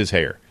fix his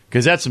hair?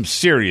 Because that's some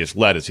serious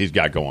lettuce he's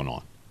got going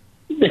on.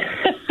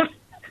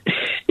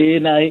 He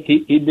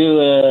do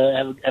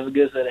have a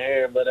good set of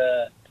hair, but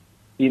like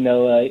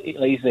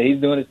you said,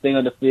 he's doing his thing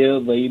on the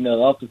field, but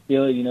off the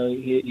field,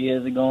 he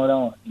has it going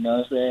on. You know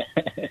what I'm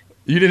saying?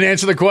 You didn't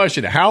answer the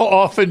question. How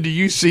often do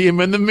you see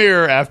him in the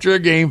mirror after a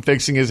game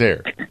fixing his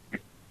hair?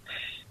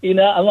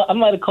 I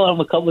might have called him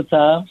a couple of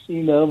times.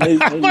 Maybe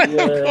might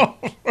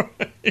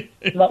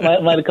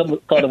have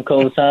called him a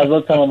couple of times.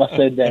 Don't tell him I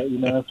said that. You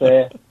know what I'm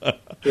saying?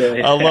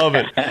 Yeah. I love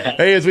it.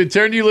 Hey, as we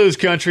turn to you loose,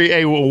 country,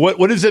 hey, what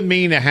does it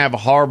mean to have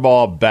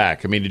Harbaugh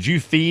back? I mean, did you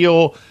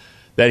feel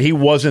that he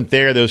wasn't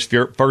there those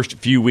first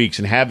few weeks,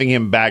 and having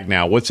him back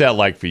now, what's that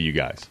like for you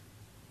guys?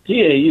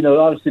 Yeah,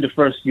 obviously the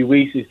first few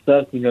weeks it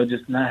sucked,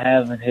 just not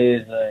having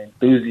his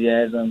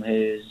enthusiasm,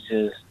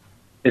 his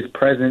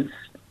presence.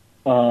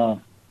 But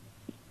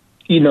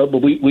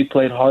we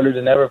played harder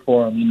than ever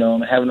for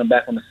him, having him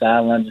back on the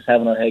sideline, just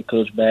having our head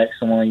coach back,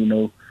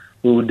 someone,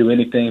 we would do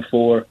anything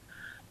for.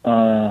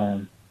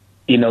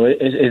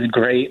 It's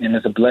great, and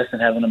it's a blessing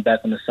having him back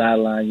on the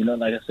sideline.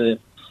 Like I said,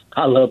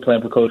 I love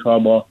playing for Coach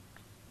Harbaugh.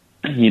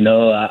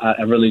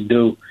 I really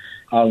do.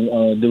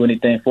 I'll do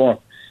anything for him.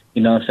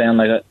 You know what I'm saying?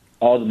 Like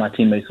all of my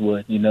teammates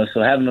would,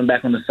 So having him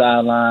back on the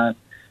sideline,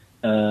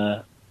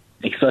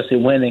 especially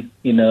winning,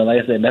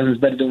 like I said, nothing's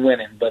better than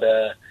winning. But,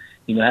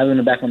 having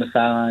him back on the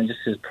sideline,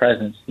 just his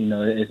presence,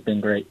 it's been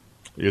great.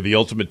 You're the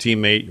ultimate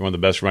teammate. You're one of the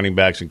best running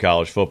backs in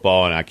college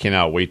football, and I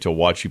cannot wait to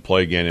watch you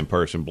play again in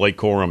person. Blake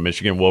Corum,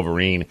 Michigan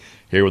Wolverine,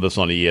 here with us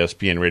on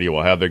ESPN Radio.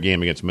 We'll have their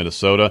game against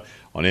Minnesota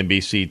on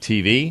NBC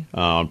TV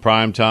on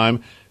prime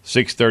time,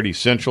 6:30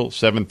 Central,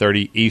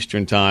 7:30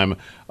 Eastern time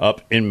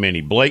up in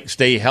Minnie. Blake,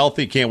 stay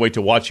healthy. Can't wait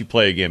to watch you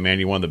play again, man.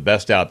 You're one of the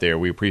best out there.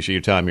 We appreciate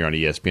your time here on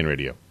ESPN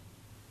Radio.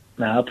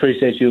 I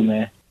appreciate you,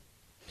 man.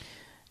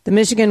 The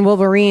Michigan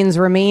Wolverines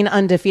remain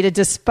undefeated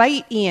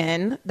despite,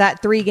 Ian,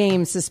 that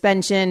 3-game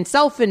suspension,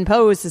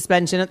 self-imposed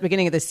suspension at the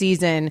beginning of the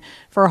season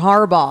for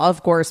Harbaugh.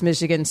 Of course,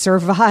 Michigan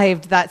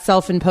survived that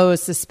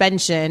self-imposed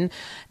suspension.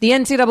 The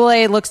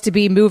NCAA looks to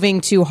be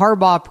moving to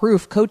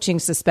Harbaugh-proof coaching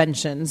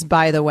suspensions,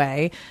 by the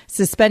way.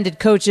 Suspended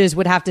coaches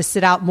would have to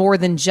sit out more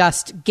than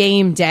just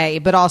game day,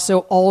 but also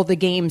all the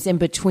games in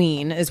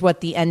between is what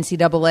the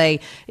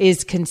NCAA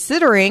is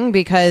considering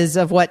because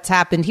of what's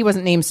happened. He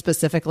wasn't named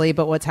specifically,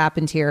 but what's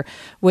happened here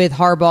with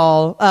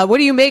Harbaugh. What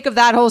do you make of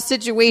that whole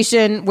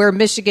situation where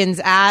Michigan's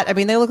at? I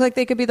mean, they look like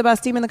they could be the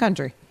best team in the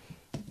country.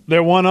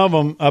 They're one of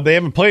them. They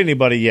haven't played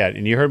anybody yet.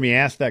 And you heard me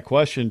ask that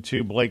question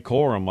to Blake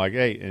Corum, like,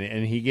 hey,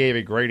 and he gave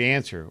a great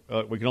answer.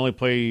 We can only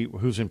play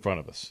who's in front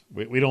of us.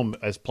 We don't,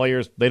 as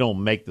players, they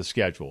don't make the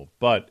schedule.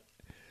 But,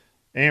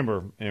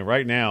 Amber,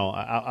 right now,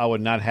 I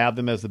would not have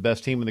them as the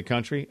best team in the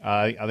country.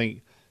 I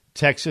think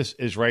Texas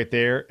is right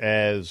there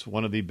as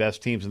one of the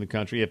best teams in the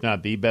country, if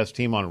not the best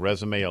team on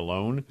resume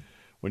alone.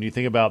 When you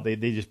think about they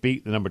just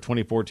beat the number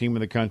 24 team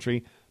in the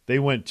country. They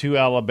went to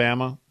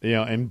Alabama,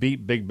 and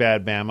beat Big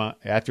Bad Bama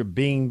after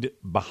being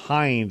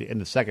behind in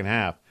the second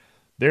half.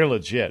 They're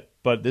legit.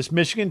 But this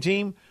Michigan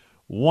team,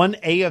 one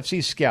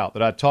AFC scout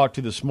that I talked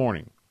to this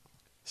morning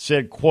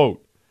said,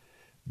 quote,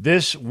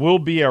 "This will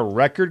be a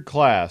record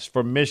class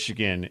for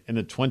Michigan in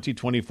the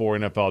 2024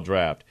 NFL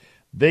draft.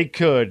 They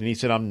could," and he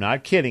said, I'm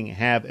not kidding,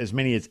 have as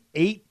many as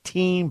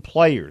 18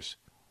 players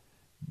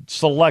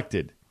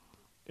selected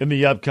in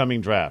the upcoming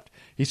draft.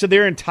 He said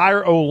their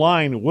entire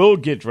O-line will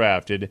get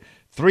drafted.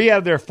 3 out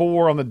of their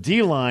 4 on the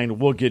D-line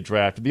will get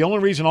drafted. The only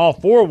reason all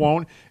 4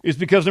 won't is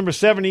because number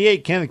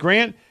 78, Kenneth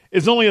Grant,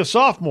 is only a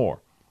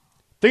sophomore.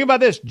 Think about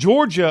this.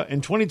 Georgia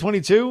in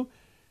 2022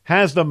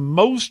 has the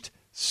most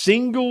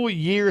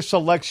single-year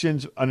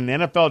selections on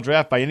an NFL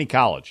draft by any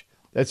college.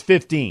 That's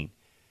 15.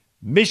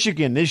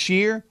 Michigan this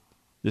year,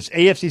 this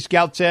AFC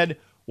scout said,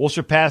 will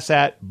surpass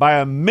that by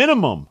a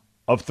minimum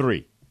of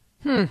 3.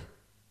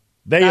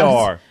 They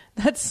are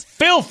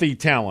filthy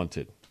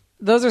talented.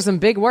 Those are some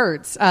big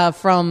words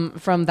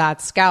from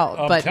that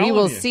scout, but we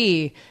will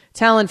see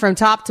talent from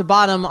top to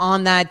bottom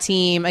on that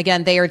team.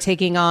 Again, they are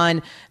taking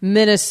on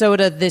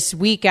Minnesota this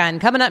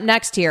weekend. Coming up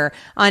next here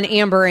on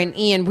Amber and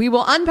Ian, we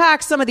will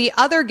unpack some of the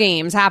other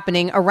games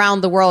happening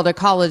around the world of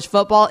college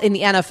football. In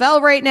the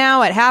NFL right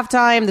now at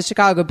halftime, the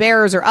Chicago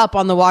Bears are up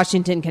on the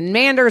Washington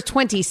Commanders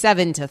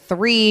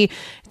 27-3.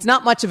 It's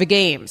not much of a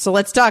game. So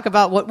let's talk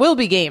about what will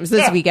be games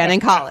this weekend in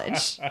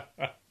college.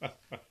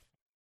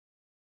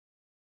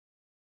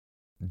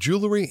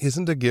 Jewelry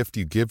isn't a gift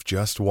you give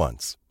just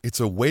once. It's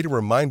a way to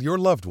remind your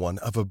loved one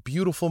of a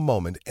beautiful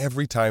moment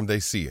every time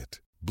they see it.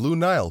 Blue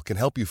Nile can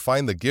help you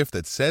find the gift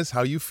that says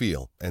how you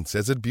feel and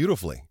says it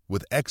beautifully,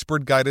 with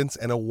expert guidance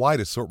and a wide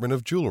assortment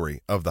of jewelry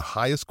of the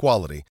highest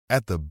quality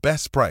at the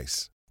best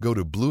price. Go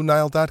to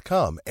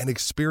BlueNile.com and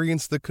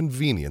experience the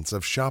convenience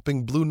of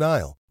shopping Blue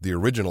Nile, the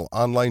original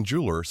online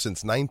jeweler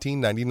since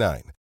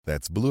 1999.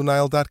 That's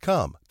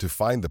BlueNile.com to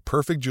find the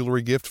perfect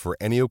jewelry gift for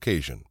any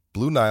occasion.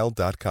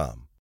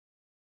 BlueNile.com.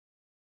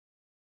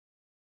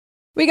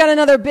 We got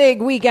another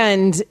big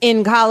weekend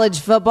in college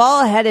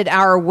football headed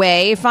our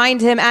way.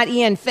 Find him at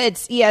Ian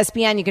Fitz,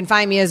 ESPN. You can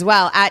find me as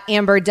well at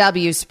Amber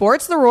W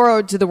Sports. The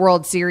road to the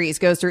World Series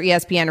goes through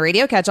ESPN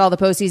Radio. Catch all the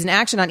postseason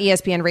action on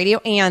ESPN Radio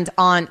and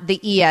on the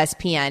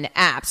ESPN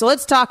app. So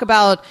let's talk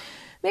about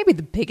maybe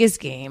the biggest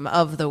game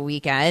of the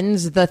weekend.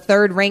 The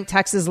third-ranked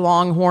Texas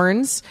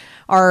Longhorns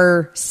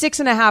are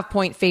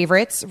 6.5-point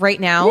favorites right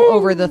now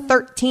over the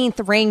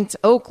 13th-ranked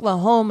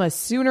Oklahoma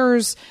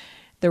Sooners.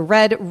 The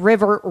Red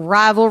River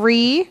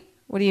rivalry.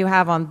 What do you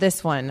have on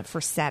this one for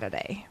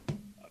Saturday?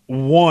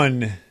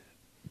 One,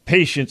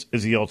 patience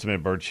is the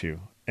ultimate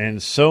virtue.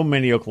 And so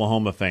many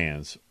Oklahoma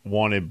fans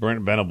wanted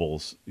Brent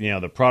Venables,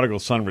 the prodigal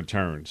son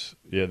returns,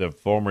 the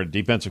former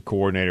defensive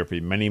coordinator for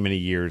many, many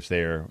years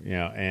there,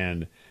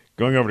 and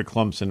going over to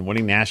Clemson,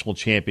 winning national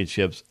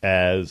championships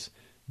as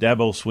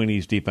Dabo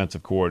Swinney's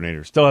defensive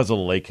coordinator. Still has a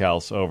lake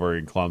house over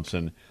in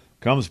Clemson.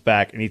 Comes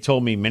back, and he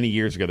told me many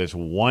years ago there's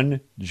one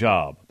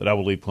job that I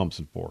will leave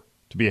Clemson for,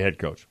 to be a head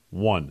coach.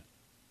 One.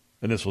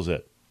 And this was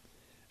it.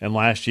 And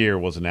last year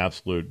was an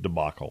absolute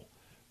debacle.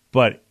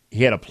 But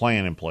he had a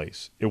plan in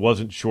place. It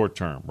wasn't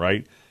short-term,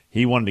 right?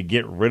 He wanted to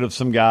get rid of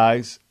some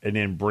guys and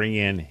then bring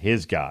in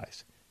his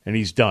guys. And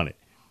he's done it.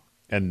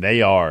 And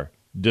they are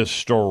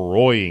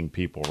destroying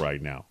people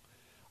right now.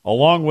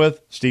 Along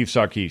with Steve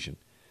Sarkisian.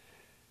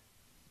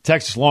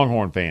 Texas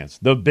Longhorn fans,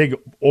 the big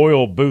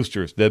oil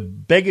boosters, the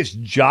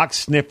biggest jock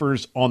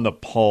sniffers on the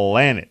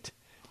planet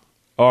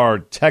are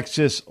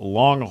Texas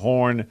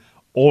Longhorn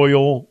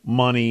oil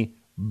money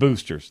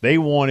boosters. They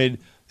wanted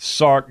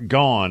Sark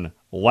gone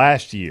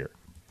last year.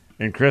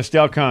 And Chris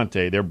Del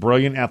Conte, their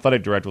brilliant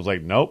athletic director, was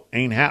like, nope,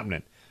 ain't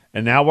happening.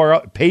 And now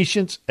our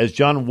patience, as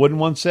John Wooden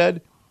once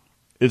said,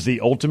 is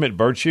the ultimate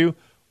virtue.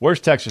 Where's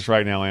Texas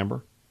right now,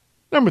 Amber?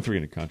 Number 3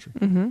 in the country.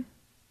 Mm-hmm.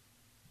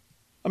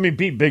 I mean,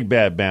 beat Big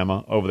Bad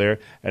Bama over there.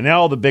 And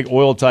now all the big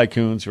oil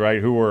tycoons, right,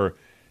 who were,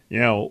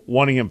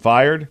 wanting him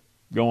fired,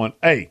 going,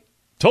 hey,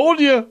 told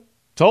you.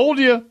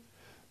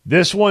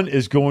 This one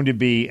is going to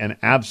be an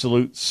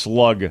absolute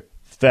slug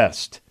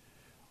fest.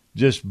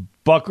 Just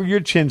buckle your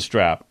chin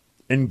strap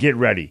and get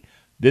ready.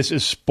 This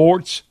is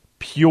sports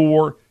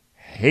pure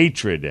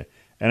hatred.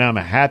 And I'm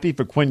happy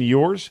for Quinn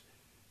Ewers,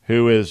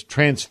 who has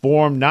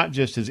transformed not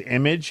just his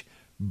image,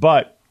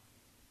 but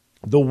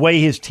the way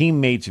his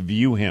teammates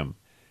view him.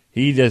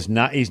 He's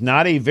not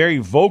a very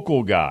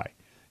vocal guy.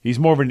 He's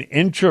more of an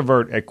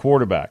introvert at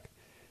quarterback,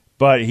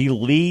 but he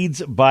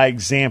leads by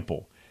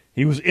example.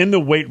 He was in the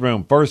weight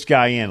room, first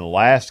guy in,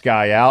 last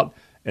guy out,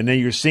 and then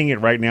you're seeing it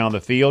right now on the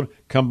field.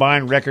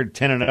 Combined record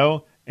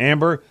 10-0.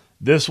 Amber,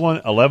 this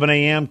one, 11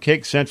 a.m.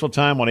 kick Central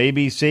Time on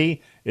ABC,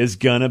 is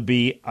going to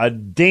be a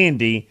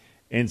dandy,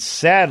 and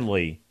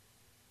sadly,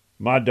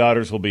 my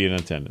daughters will be in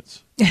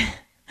attendance.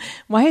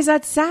 Why is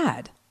that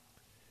sad?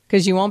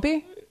 Because you won't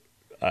be?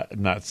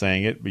 I'm not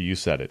saying it, but you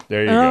said it.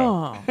 There you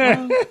go.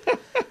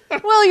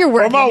 Well, you're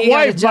working. Well,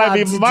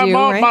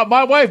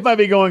 my wife might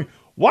be going,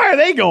 why are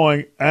they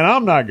going? And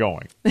I'm not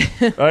going.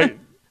 Right?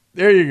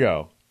 There you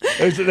go.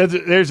 There's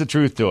the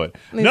truth to it.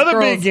 Another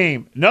big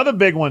game. Another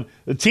big one.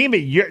 The team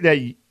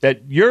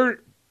that you're,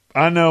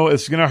 I know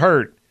it's going to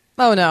hurt.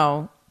 Oh,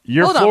 no.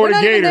 Your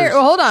Florida Gators.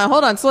 Hold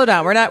on. Slow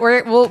down.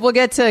 We'll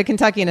get to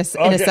Kentucky in a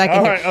second.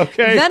 All right,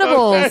 okay.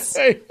 Venables,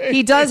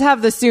 he does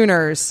have the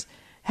Sooners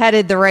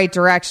headed the right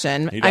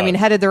direction.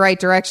 Headed the right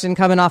direction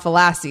coming off of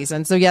last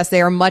season. So, yes,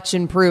 they are much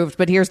improved.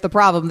 But here's the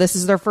problem. This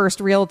is their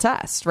first real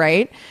test,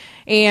 right?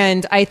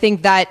 And I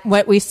think that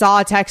what we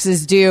saw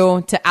Texas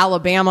do to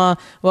Alabama,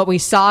 what we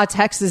saw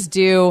Texas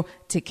do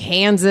to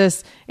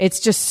Kansas, it's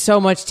just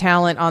so much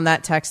talent on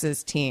that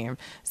Texas team.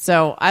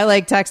 So I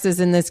like Texas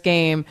in this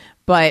game,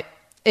 but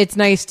it's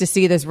nice to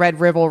see this Red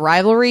River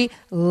rivalry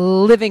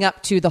living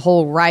up to the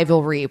whole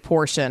rivalry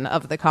portion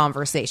of the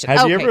conversation.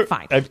 Have you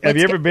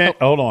ever been?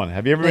 Hold on.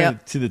 Have you ever been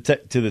to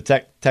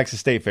the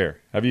Texas State Fair?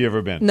 Have you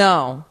ever been?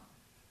 No.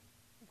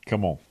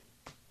 Come on.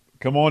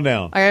 Come on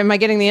down. Am I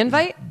getting the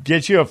invite?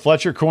 Get you a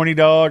Fletcher corny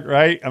dog,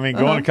 right? I mean,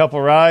 go on a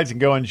couple rides and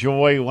go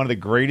enjoy one of the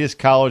greatest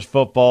college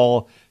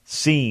football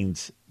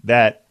scenes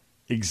that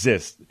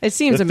exist. It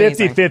seems the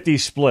amazing. 50-50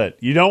 split.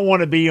 You don't want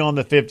to be on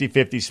the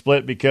 50-50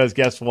 split because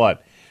guess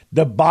what?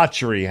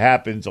 Debauchery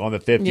happens on the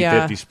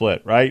 50-50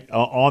 split, right?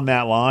 On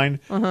that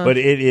line. But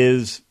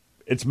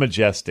it's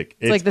majestic.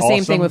 It's like the awesome.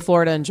 same thing with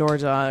Florida and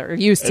Georgia, or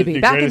used to be.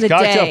 The Back in the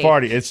cocktail day.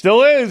 party. It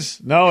still is.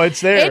 No,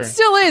 it's there. It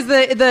still is.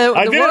 I did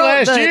it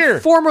last year.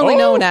 Formerly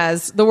known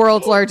as the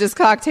world's largest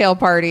cocktail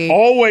party.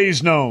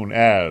 Always known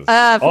as.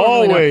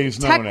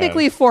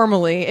 Technically,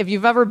 formally. If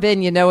you've ever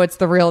been, you know it's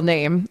the real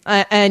name.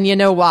 And you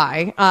know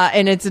why.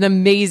 And it's an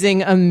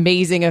amazing,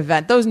 amazing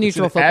event. Those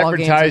neutral football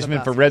games are the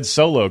advertisement for Red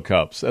Solo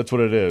cups. That's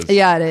what it is.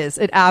 Yeah, it is.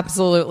 It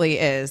absolutely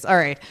is. All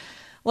right.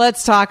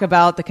 Let's talk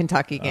about the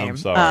Kentucky game. I'm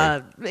sorry.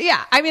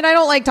 I mean, I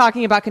don't like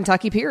talking about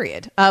Kentucky,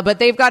 period. But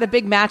they've got a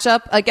big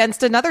matchup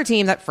against another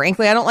team that,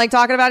 frankly, I don't like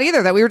talking about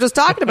either, that we were just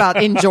talking about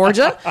in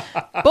Georgia.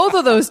 Both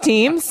of those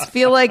teams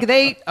feel like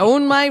they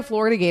own my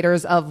Florida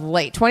Gators of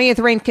late.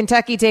 20th ranked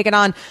Kentucky taking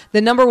on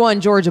the number 1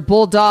 Georgia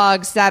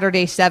Bulldogs,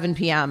 Saturday, 7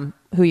 p.m.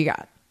 Who you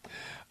got?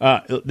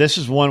 This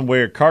is one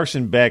where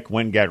Carson Beck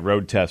went and got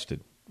road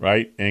tested,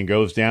 right? And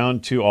goes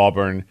down to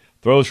Auburn,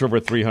 throws for over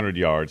 300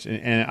 yards.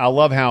 And I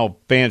love how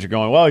fans are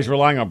going, well, he's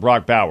relying on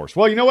Brock Bowers.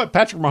 Well, you know what?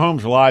 Patrick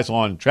Mahomes relies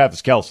on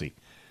Travis Kelce.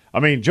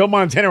 I mean, Joe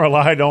Montana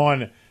relied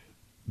on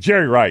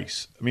Jerry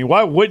Rice. I mean,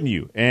 why wouldn't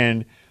you?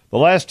 And the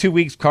last 2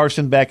 weeks,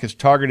 Carson Beck has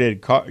targeted,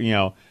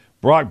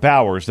 Brock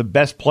Bowers, the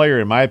best player,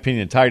 in my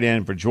opinion, tight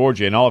end for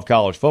Georgia in all of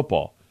college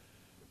football,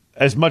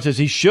 as much as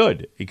he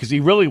should, because he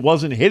really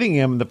wasn't hitting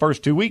him in the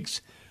first 2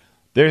 weeks.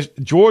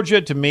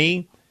 Georgia, to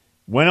me,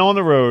 went on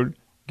the road,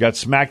 got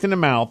smacked in the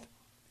mouth,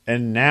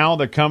 and now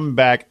they're coming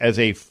back as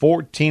a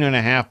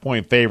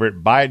 14.5-point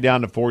favorite. Buy it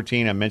down to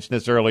 14. I mentioned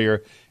this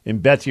earlier.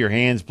 And bet your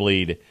hands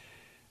bleed.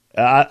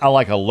 I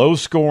like a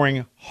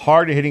low-scoring,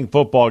 hard-hitting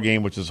football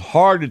game, which is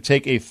hard to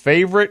take a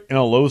favorite in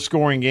a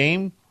low-scoring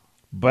game,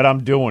 but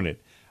I'm doing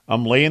it.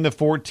 I'm laying the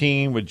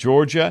 14 with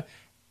Georgia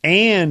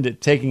and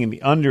taking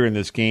the under in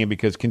this game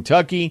because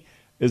Kentucky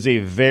is a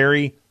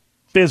very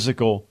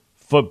physical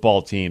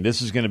football team.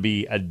 This is going to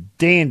be a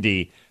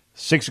dandy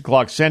 6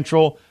 o'clock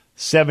Central,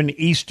 7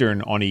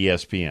 Eastern on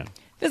ESPN.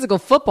 Physical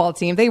football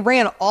team. They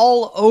ran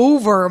all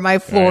over my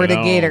Florida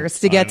Gators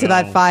to get to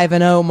that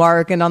 5-0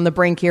 mark and on the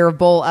brink here of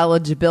bowl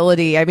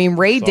eligibility. I mean,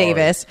 Ray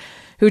Davis,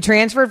 who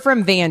transferred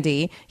from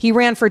Vandy, he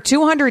ran for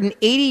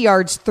 280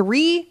 yards,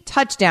 3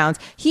 touchdowns.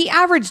 He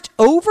averaged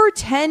over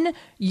 10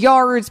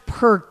 yards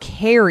per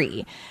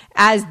carry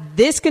as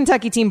this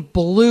Kentucky team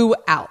blew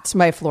out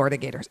my Florida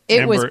Gators.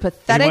 It was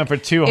pathetic. He went for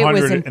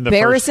 200 in the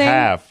first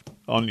half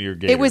on your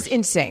Gators. It was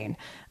insane.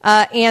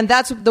 And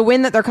that's the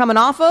win that they're coming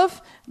off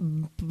of.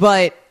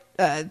 But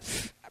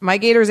my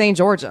Gators ain't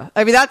Georgia.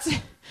 I mean,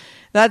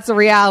 that's the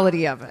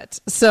reality of it.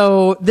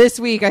 So this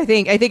week, I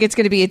think it's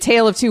going to be a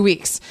tale of 2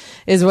 weeks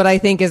is what I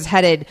think is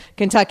headed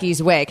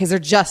Kentucky's way because they're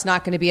just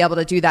not going to be able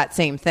to do that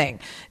same thing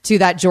to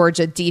that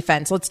Georgia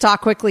defense. Let's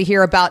talk quickly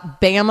here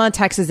about Bama,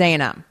 Texas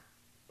A&M.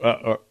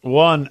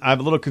 One, I'm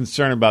a little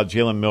concerned about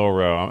Jalen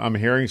Milroe. I'm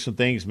hearing some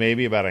things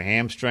maybe about a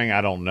hamstring.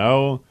 I don't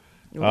know.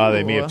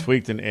 They may have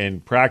tweaked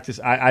in practice.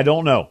 I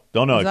don't know.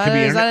 Don't know. Is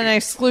that an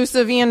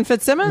exclusive Ian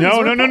Fitzsimmons?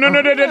 No,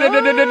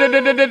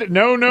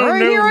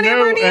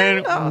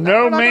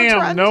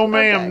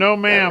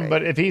 ma'am.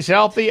 But if he's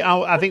healthy,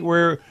 I think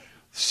we're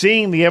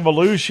seeing the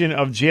evolution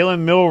of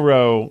Jalen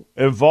Milroe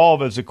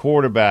evolve as a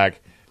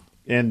quarterback.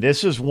 And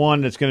this is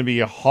one that's going to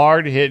be a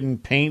hard-hitting,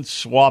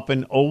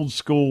 paint-swapping,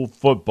 old-school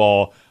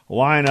football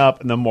lineup,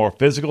 and the more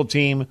physical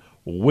team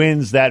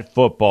wins that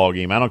football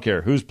game. I don't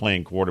care who's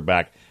playing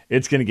quarterback.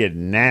 It's going to get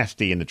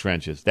nasty in the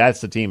trenches. That's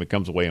the team that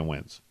comes away and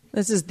wins.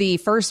 This is the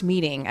first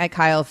meeting at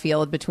Kyle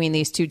Field between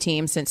these two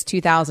teams since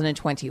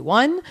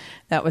 2021.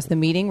 That was the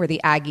meeting where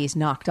the Aggies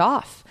knocked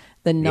off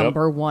the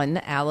number 1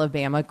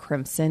 Alabama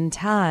Crimson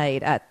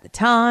Tide at the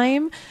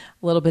time.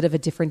 A little bit of a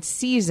different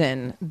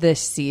season this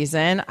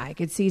season. I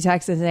could see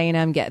Texas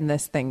A&M getting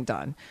this thing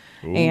done.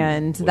 Ooh,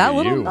 and that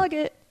little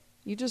nugget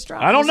you just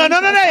dropped. I don't know.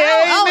 Not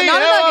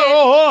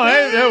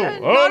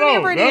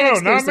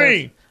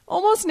me.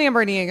 Almost an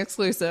Amber and Ian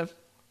exclusive.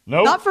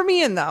 Nope. Not for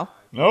me, though.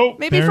 Nope.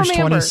 Maybe Bears from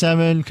Amber.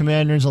 27,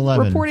 Commanders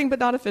 11. Reporting, but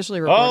not officially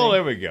reporting. Oh,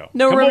 there we go.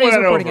 No Ruby's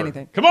reporting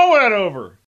anything. Come on with that over.